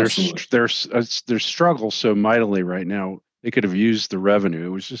 And their struggle so mightily right now. They could have used the revenue. It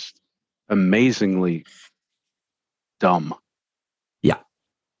was just amazingly dumb. Yeah.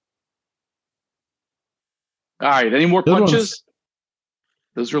 All right. Any more punches?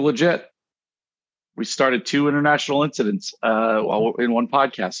 Those are legit. We started 2 international incidents while in one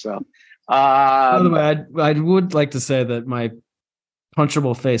podcast. So, by the way, I would like to say that my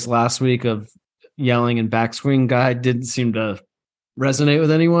punchable face last week of, yelling and backswing guy didn't seem to resonate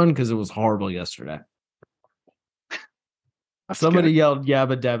with anyone because it was horrible yesterday. Somebody yelled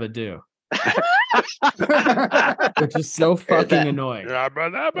 "Yabba Dabba Do," which is so fucking annoying.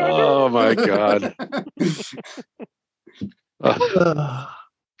 Oh my god.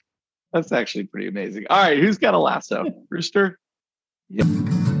 That's actually pretty amazing. All right, who's got a lasso? Rooster? Yep.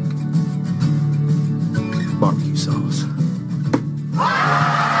 Barbecue sauce.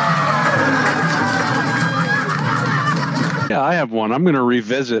 Yeah, I have one. I'm going to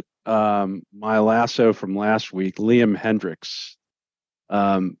revisit my lasso from last week, Liam Hendriks.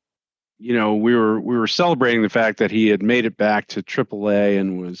 We were celebrating the fact that he had made it back to AAA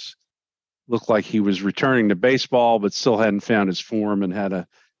and looked like he was returning to baseball, but still hadn't found his form and had a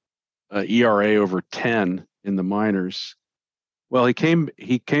ERA over 10 in the minors. Well, he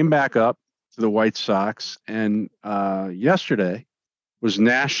came back up to the White Sox, and yesterday was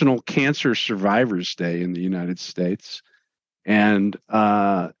National Cancer Survivors Day in the United States. And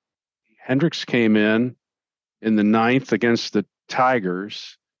Hendriks came in the ninth against the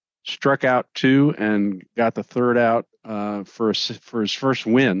Tigers, struck out 2, and got the third out for his first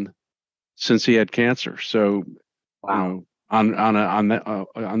win since he had cancer. So, wow. On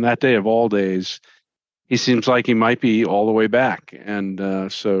that day of all days, he seems like he might be all the way back,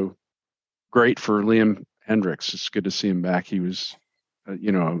 and so great for Liam Hendriks. It's good to see him back. He was, a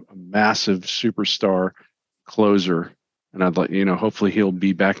massive superstar closer. And I'd like, hopefully he'll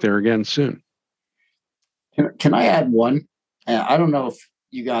be back there again soon. Can I add one? I don't know if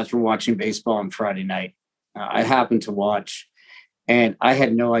you guys were watching baseball on Friday night. I happened to watch, and I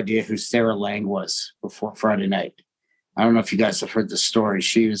had no idea who Sarah Lang was before Friday night. I don't know if you guys have heard the story.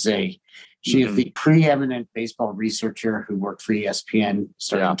 She is the preeminent baseball researcher who worked for ESPN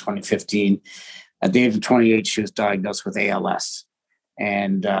starting in 2015. At the age of 28, she was diagnosed with ALS.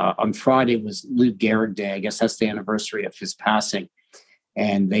 And on Friday was Lou Gehrig Day. I guess that's the anniversary of his passing.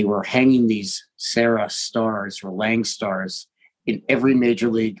 And they were hanging these Sarah stars or Lang stars in every major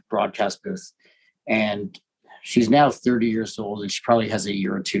league broadcast booth. And she's now 30 years old, and she probably has a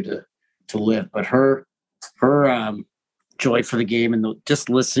year or two to live. But her joy for the game and just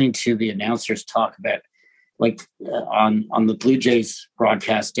listening to the announcers talk about, like on the Blue Jays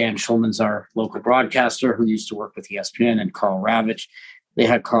broadcast, Dan Schulman's our local broadcaster who used to work with ESPN, and Carl Ravitch. They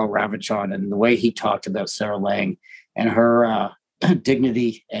had Carl Ravitch on, and the way he talked about Sarah Lang and her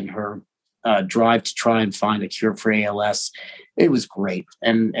dignity and her drive to try and find a cure for ALS, it was great.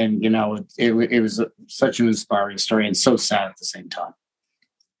 And it was such an inspiring story and so sad at the same time.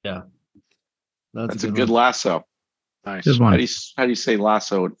 Yeah. That's a good lasso. Nice. Good one. How do you say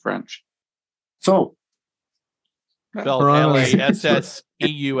lasso in French? So, spelled LASSEUX.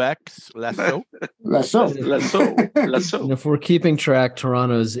 Lasso. And if we're keeping track,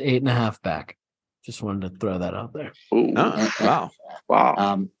 Toronto's 8.5 back. Just wanted to throw that out there. Wow.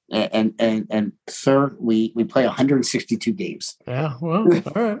 And sir, we play 162 games. Yeah. Well,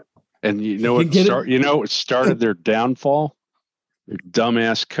 all right. And what started their downfall? Their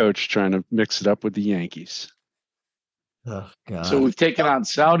dumbass coach trying to mix it up with the Yankees. Oh, God. So we've taken on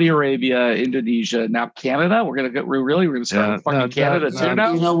Saudi Arabia, Indonesia, now Canada. We're gonna start fucking Canada too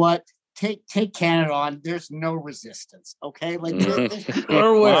now. You know what? Take Canada on. There's no resistance. Okay, like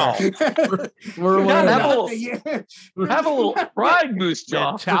we're aware. We're aware. Have a little pride, Moose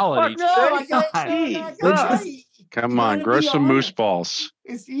Jaw. Mentality. Come on, grow some moose balls.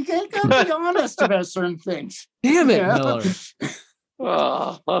 You can't be honest about certain things. Damn it, Miller.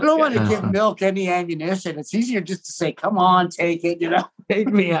 I don't want to give Milk any ammunition. It's easier just to say, "Come on, take it." Take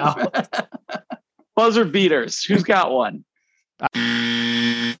me out. Buzzer beaters. Who's got one?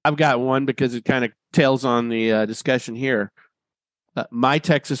 I've got one because it kind of tails on the discussion here. My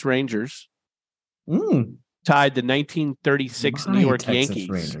Texas Rangers tied the 1936 New York Yankees.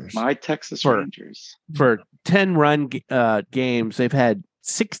 Rangers. My Texas Rangers. For 10-run games, they've had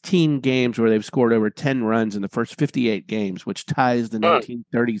 16 games where they've scored over 10 runs in the first 58 games, which ties the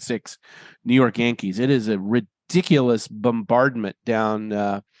 1936 New York Yankees. It is a ridiculous bombardment down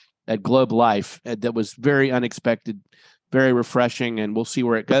at Globe Life that was very unexpected, very refreshing, and we'll see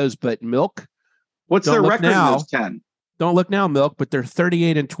where it goes. But Milk, what's their record in those 10? Don't look now, Milk, but they're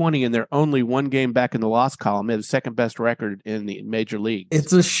 38-20, and they're only one game back in the loss column. They have the second best record in the major league.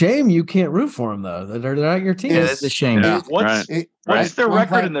 It's a shame you can't root for them, though. They're not your team. It's a shame. Yeah. What's their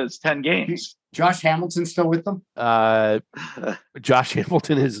record in those 10 games? Josh Hamilton still with them? Josh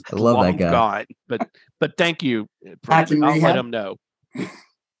Hamilton is long gone, but thank you. I'll let him know.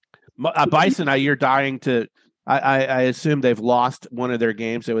 Bison, you're dying to. I assume they've lost one of their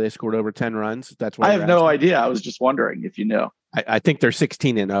games where they scored over 10 runs. That's why I have no idea. I was just wondering if you know. I think they're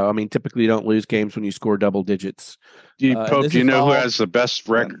 16-0. I mean, typically you don't lose games when you score double digits. Pope, do you know who has the best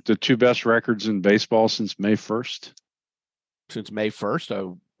record, the two best records in baseball since May 1st? Since May 1st, I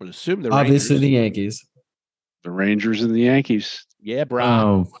would assume the Obviously Rangers. the Yankees. The Rangers and the Yankees. Yeah, bro.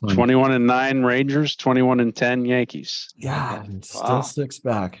 Oh, 21-9 Rangers, 21-10 Yankees. God, still 6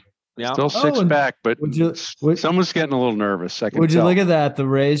 back. Yeah. Still 6 and back, but someone's getting a little nervous. Would you look at that? The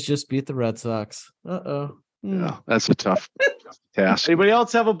Rays just beat the Red Sox. Uh-oh. Yeah, that's a tough task. Anybody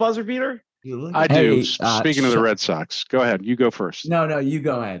else have a buzzer beater? I do. Speaking of the Red Sox, go ahead. You go first. No, you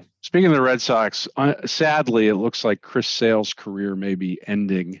go ahead. Speaking of the Red Sox, sadly, it looks like Chris Sale's career may be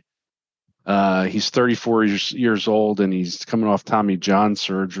ending. He's 34 years old, and he's coming off Tommy John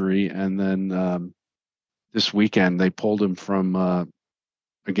surgery. And then this weekend, they pulled him from a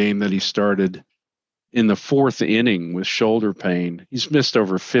game that he started in the 4th inning with shoulder pain. He's missed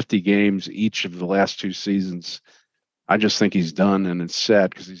over 50 games each of the last 2 seasons. I just think he's done, and it's sad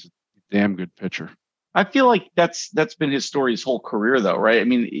because he's a damn good pitcher. I feel like that's been his story his whole career, though, right? I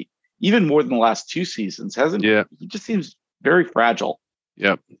mean, even more than the last 2 seasons, hasn't? Yeah. He just seems very fragile.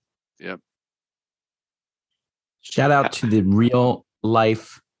 Yep. Shout out to the real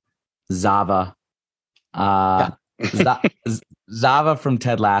life Zava. Zava from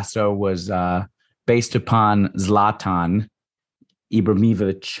Ted Lasso was based upon Zlatan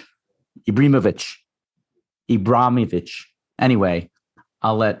Ibrahimovic. Anyway,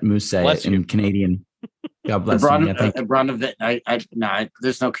 I'll let Moose say it in Canadian. God bless him.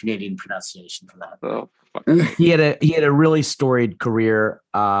 There's no Canadian pronunciation for that. Oh, he had a really storied career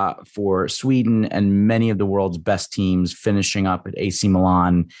for Sweden and many of the world's best teams, finishing up at AC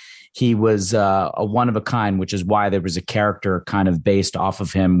Milan. He was a one of a kind, which is why there was a character kind of based off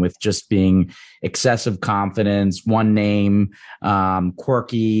of him, with just being excessive confidence, one name,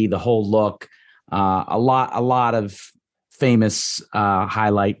 quirky, the whole look, a lot of famous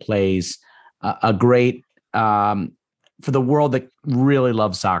highlight plays, a great for the world that really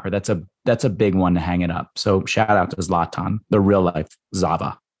loves soccer. That's a big one to hang it up. So shout out to Zlatan, the real life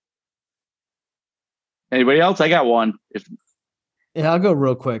Zava. Anybody else? I got one. Yeah, I'll go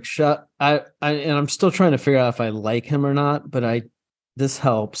real quick. And I'm still trying to figure out if I like him or not, but this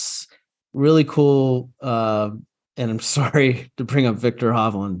helps. Really cool. And I'm sorry to bring up Victor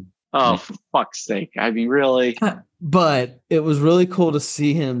Hovland. Oh, for fuck's sake. I mean, really? But it was really cool to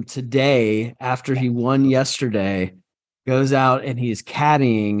see him today after he won yesterday, goes out and he's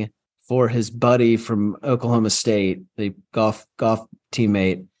caddying for his buddy from Oklahoma State, the golf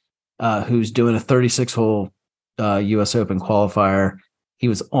teammate, who's doing a 36-hole U.S. Open qualifier. He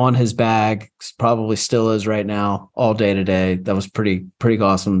was on his bag, probably still is right now, all day today. That was pretty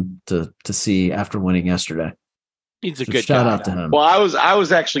awesome to see after winning yesterday. He's a good shout guy. out to him. Well, I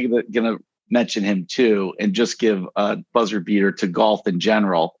was actually going to mention him too, and just give a buzzer beater to golf in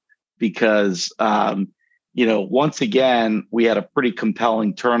general, because once again we had a pretty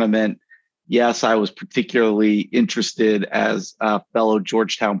compelling tournament. Yes, I was particularly interested as a fellow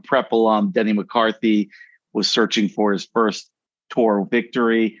Georgetown Prep alum, Denny McCarthy, was searching for his first tour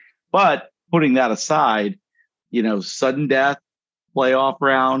victory. But putting that aside, sudden death, playoff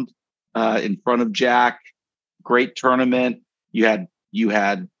round in front of Jack, great tournament. You had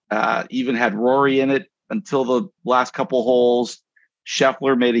even had Rory in it until the last couple holes.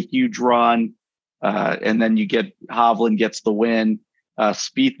 Scheffler made a huge run, and then you get Hovland gets the win.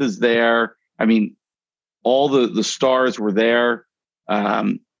 Spieth is there. I mean, all the stars were there.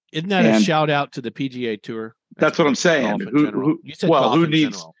 Isn't that a shout out to the PGA Tour? That's what I'm saying. Who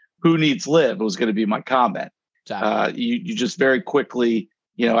needs live? It was going to be my comment. Exactly. You just very quickly,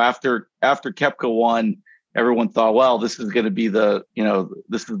 after Koepka won, everyone thought, well, this is going to be the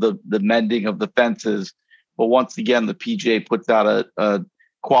mending of the fences. But once again, the PGA puts out a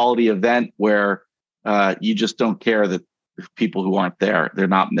quality event where you just don't care that people who aren't there, they're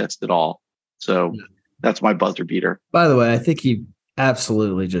not missed at all. So that's my buzzer beater. By the way, I think he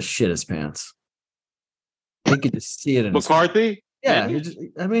absolutely just shit his pants. You could just see it in McCarthy. Yeah,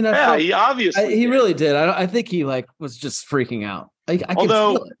 he obviously he really did. I think he was just freaking out. I could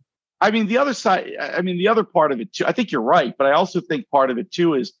feel it. I mean, the other side. I mean, the other part of it too. I think you're right, but I also think part of it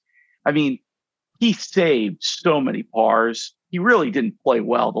too is, I mean, he saved so many pars. He really didn't play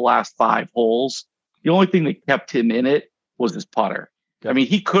well the last 5 holes. The only thing that kept him in it was his putter. I mean,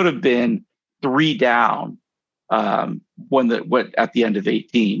 he could have been 3 down when at the end of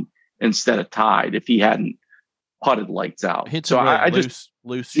 18 instead of tied if he hadn't putted lights out. So I just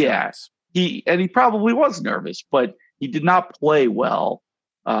loose shots. He probably was nervous, but he did not play well.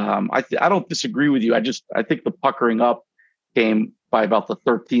 I don't disagree with you. I think the puckering up came by about the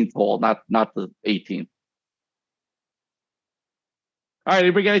 13th hole, not the 18th. All right,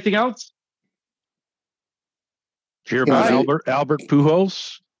 anybody got anything else? Hear about Albert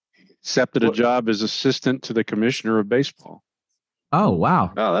Pujols accepted a job as assistant to the commissioner of baseball. Oh,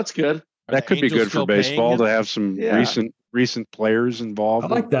 wow. Oh, that's good. That could be good for baseball to have some recent players involved. I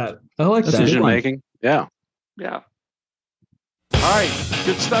like that. I like that. Decision making. Yeah. Yeah. All right.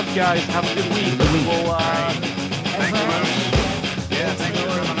 Good stuff, guys. Have a good week. We'll, Thank you, Luke. Yeah, thank you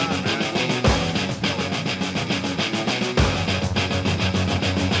for coming on, man.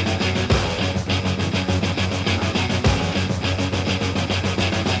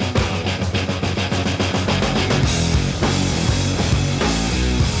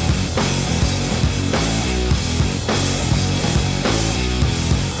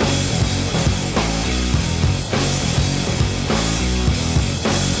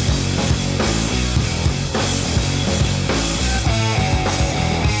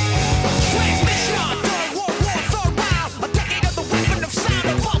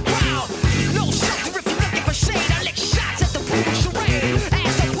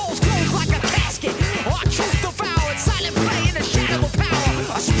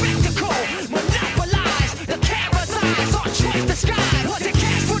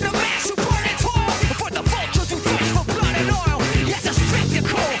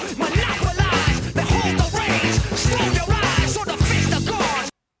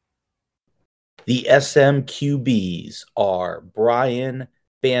 The SMQBs are Brian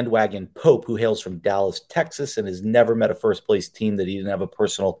Bandwagon Pope, who hails from Dallas, Texas, and has never met a first-place team that he didn't have a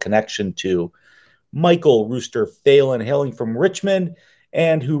personal connection to. Michael Rooster Phelan, hailing from Richmond,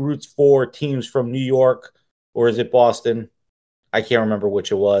 and who roots for teams from New York, or is it Boston? I can't remember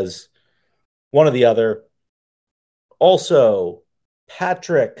which it was. One or the other. Also,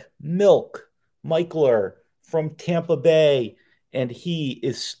 Patrick Milk Michler from Tampa Bay, and he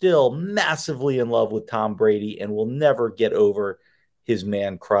is still massively in love with Tom Brady and will never get over his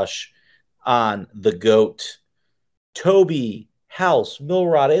man crush on the GOAT. Toby House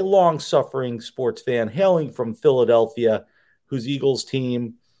Milrod, a long-suffering sports fan hailing from Philadelphia, whose Eagles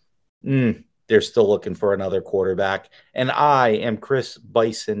team, they're still looking for another quarterback. And I am Chris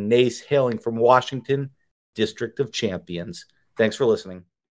Bison Nace, hailing from Washington, District of Champions. Thanks for listening.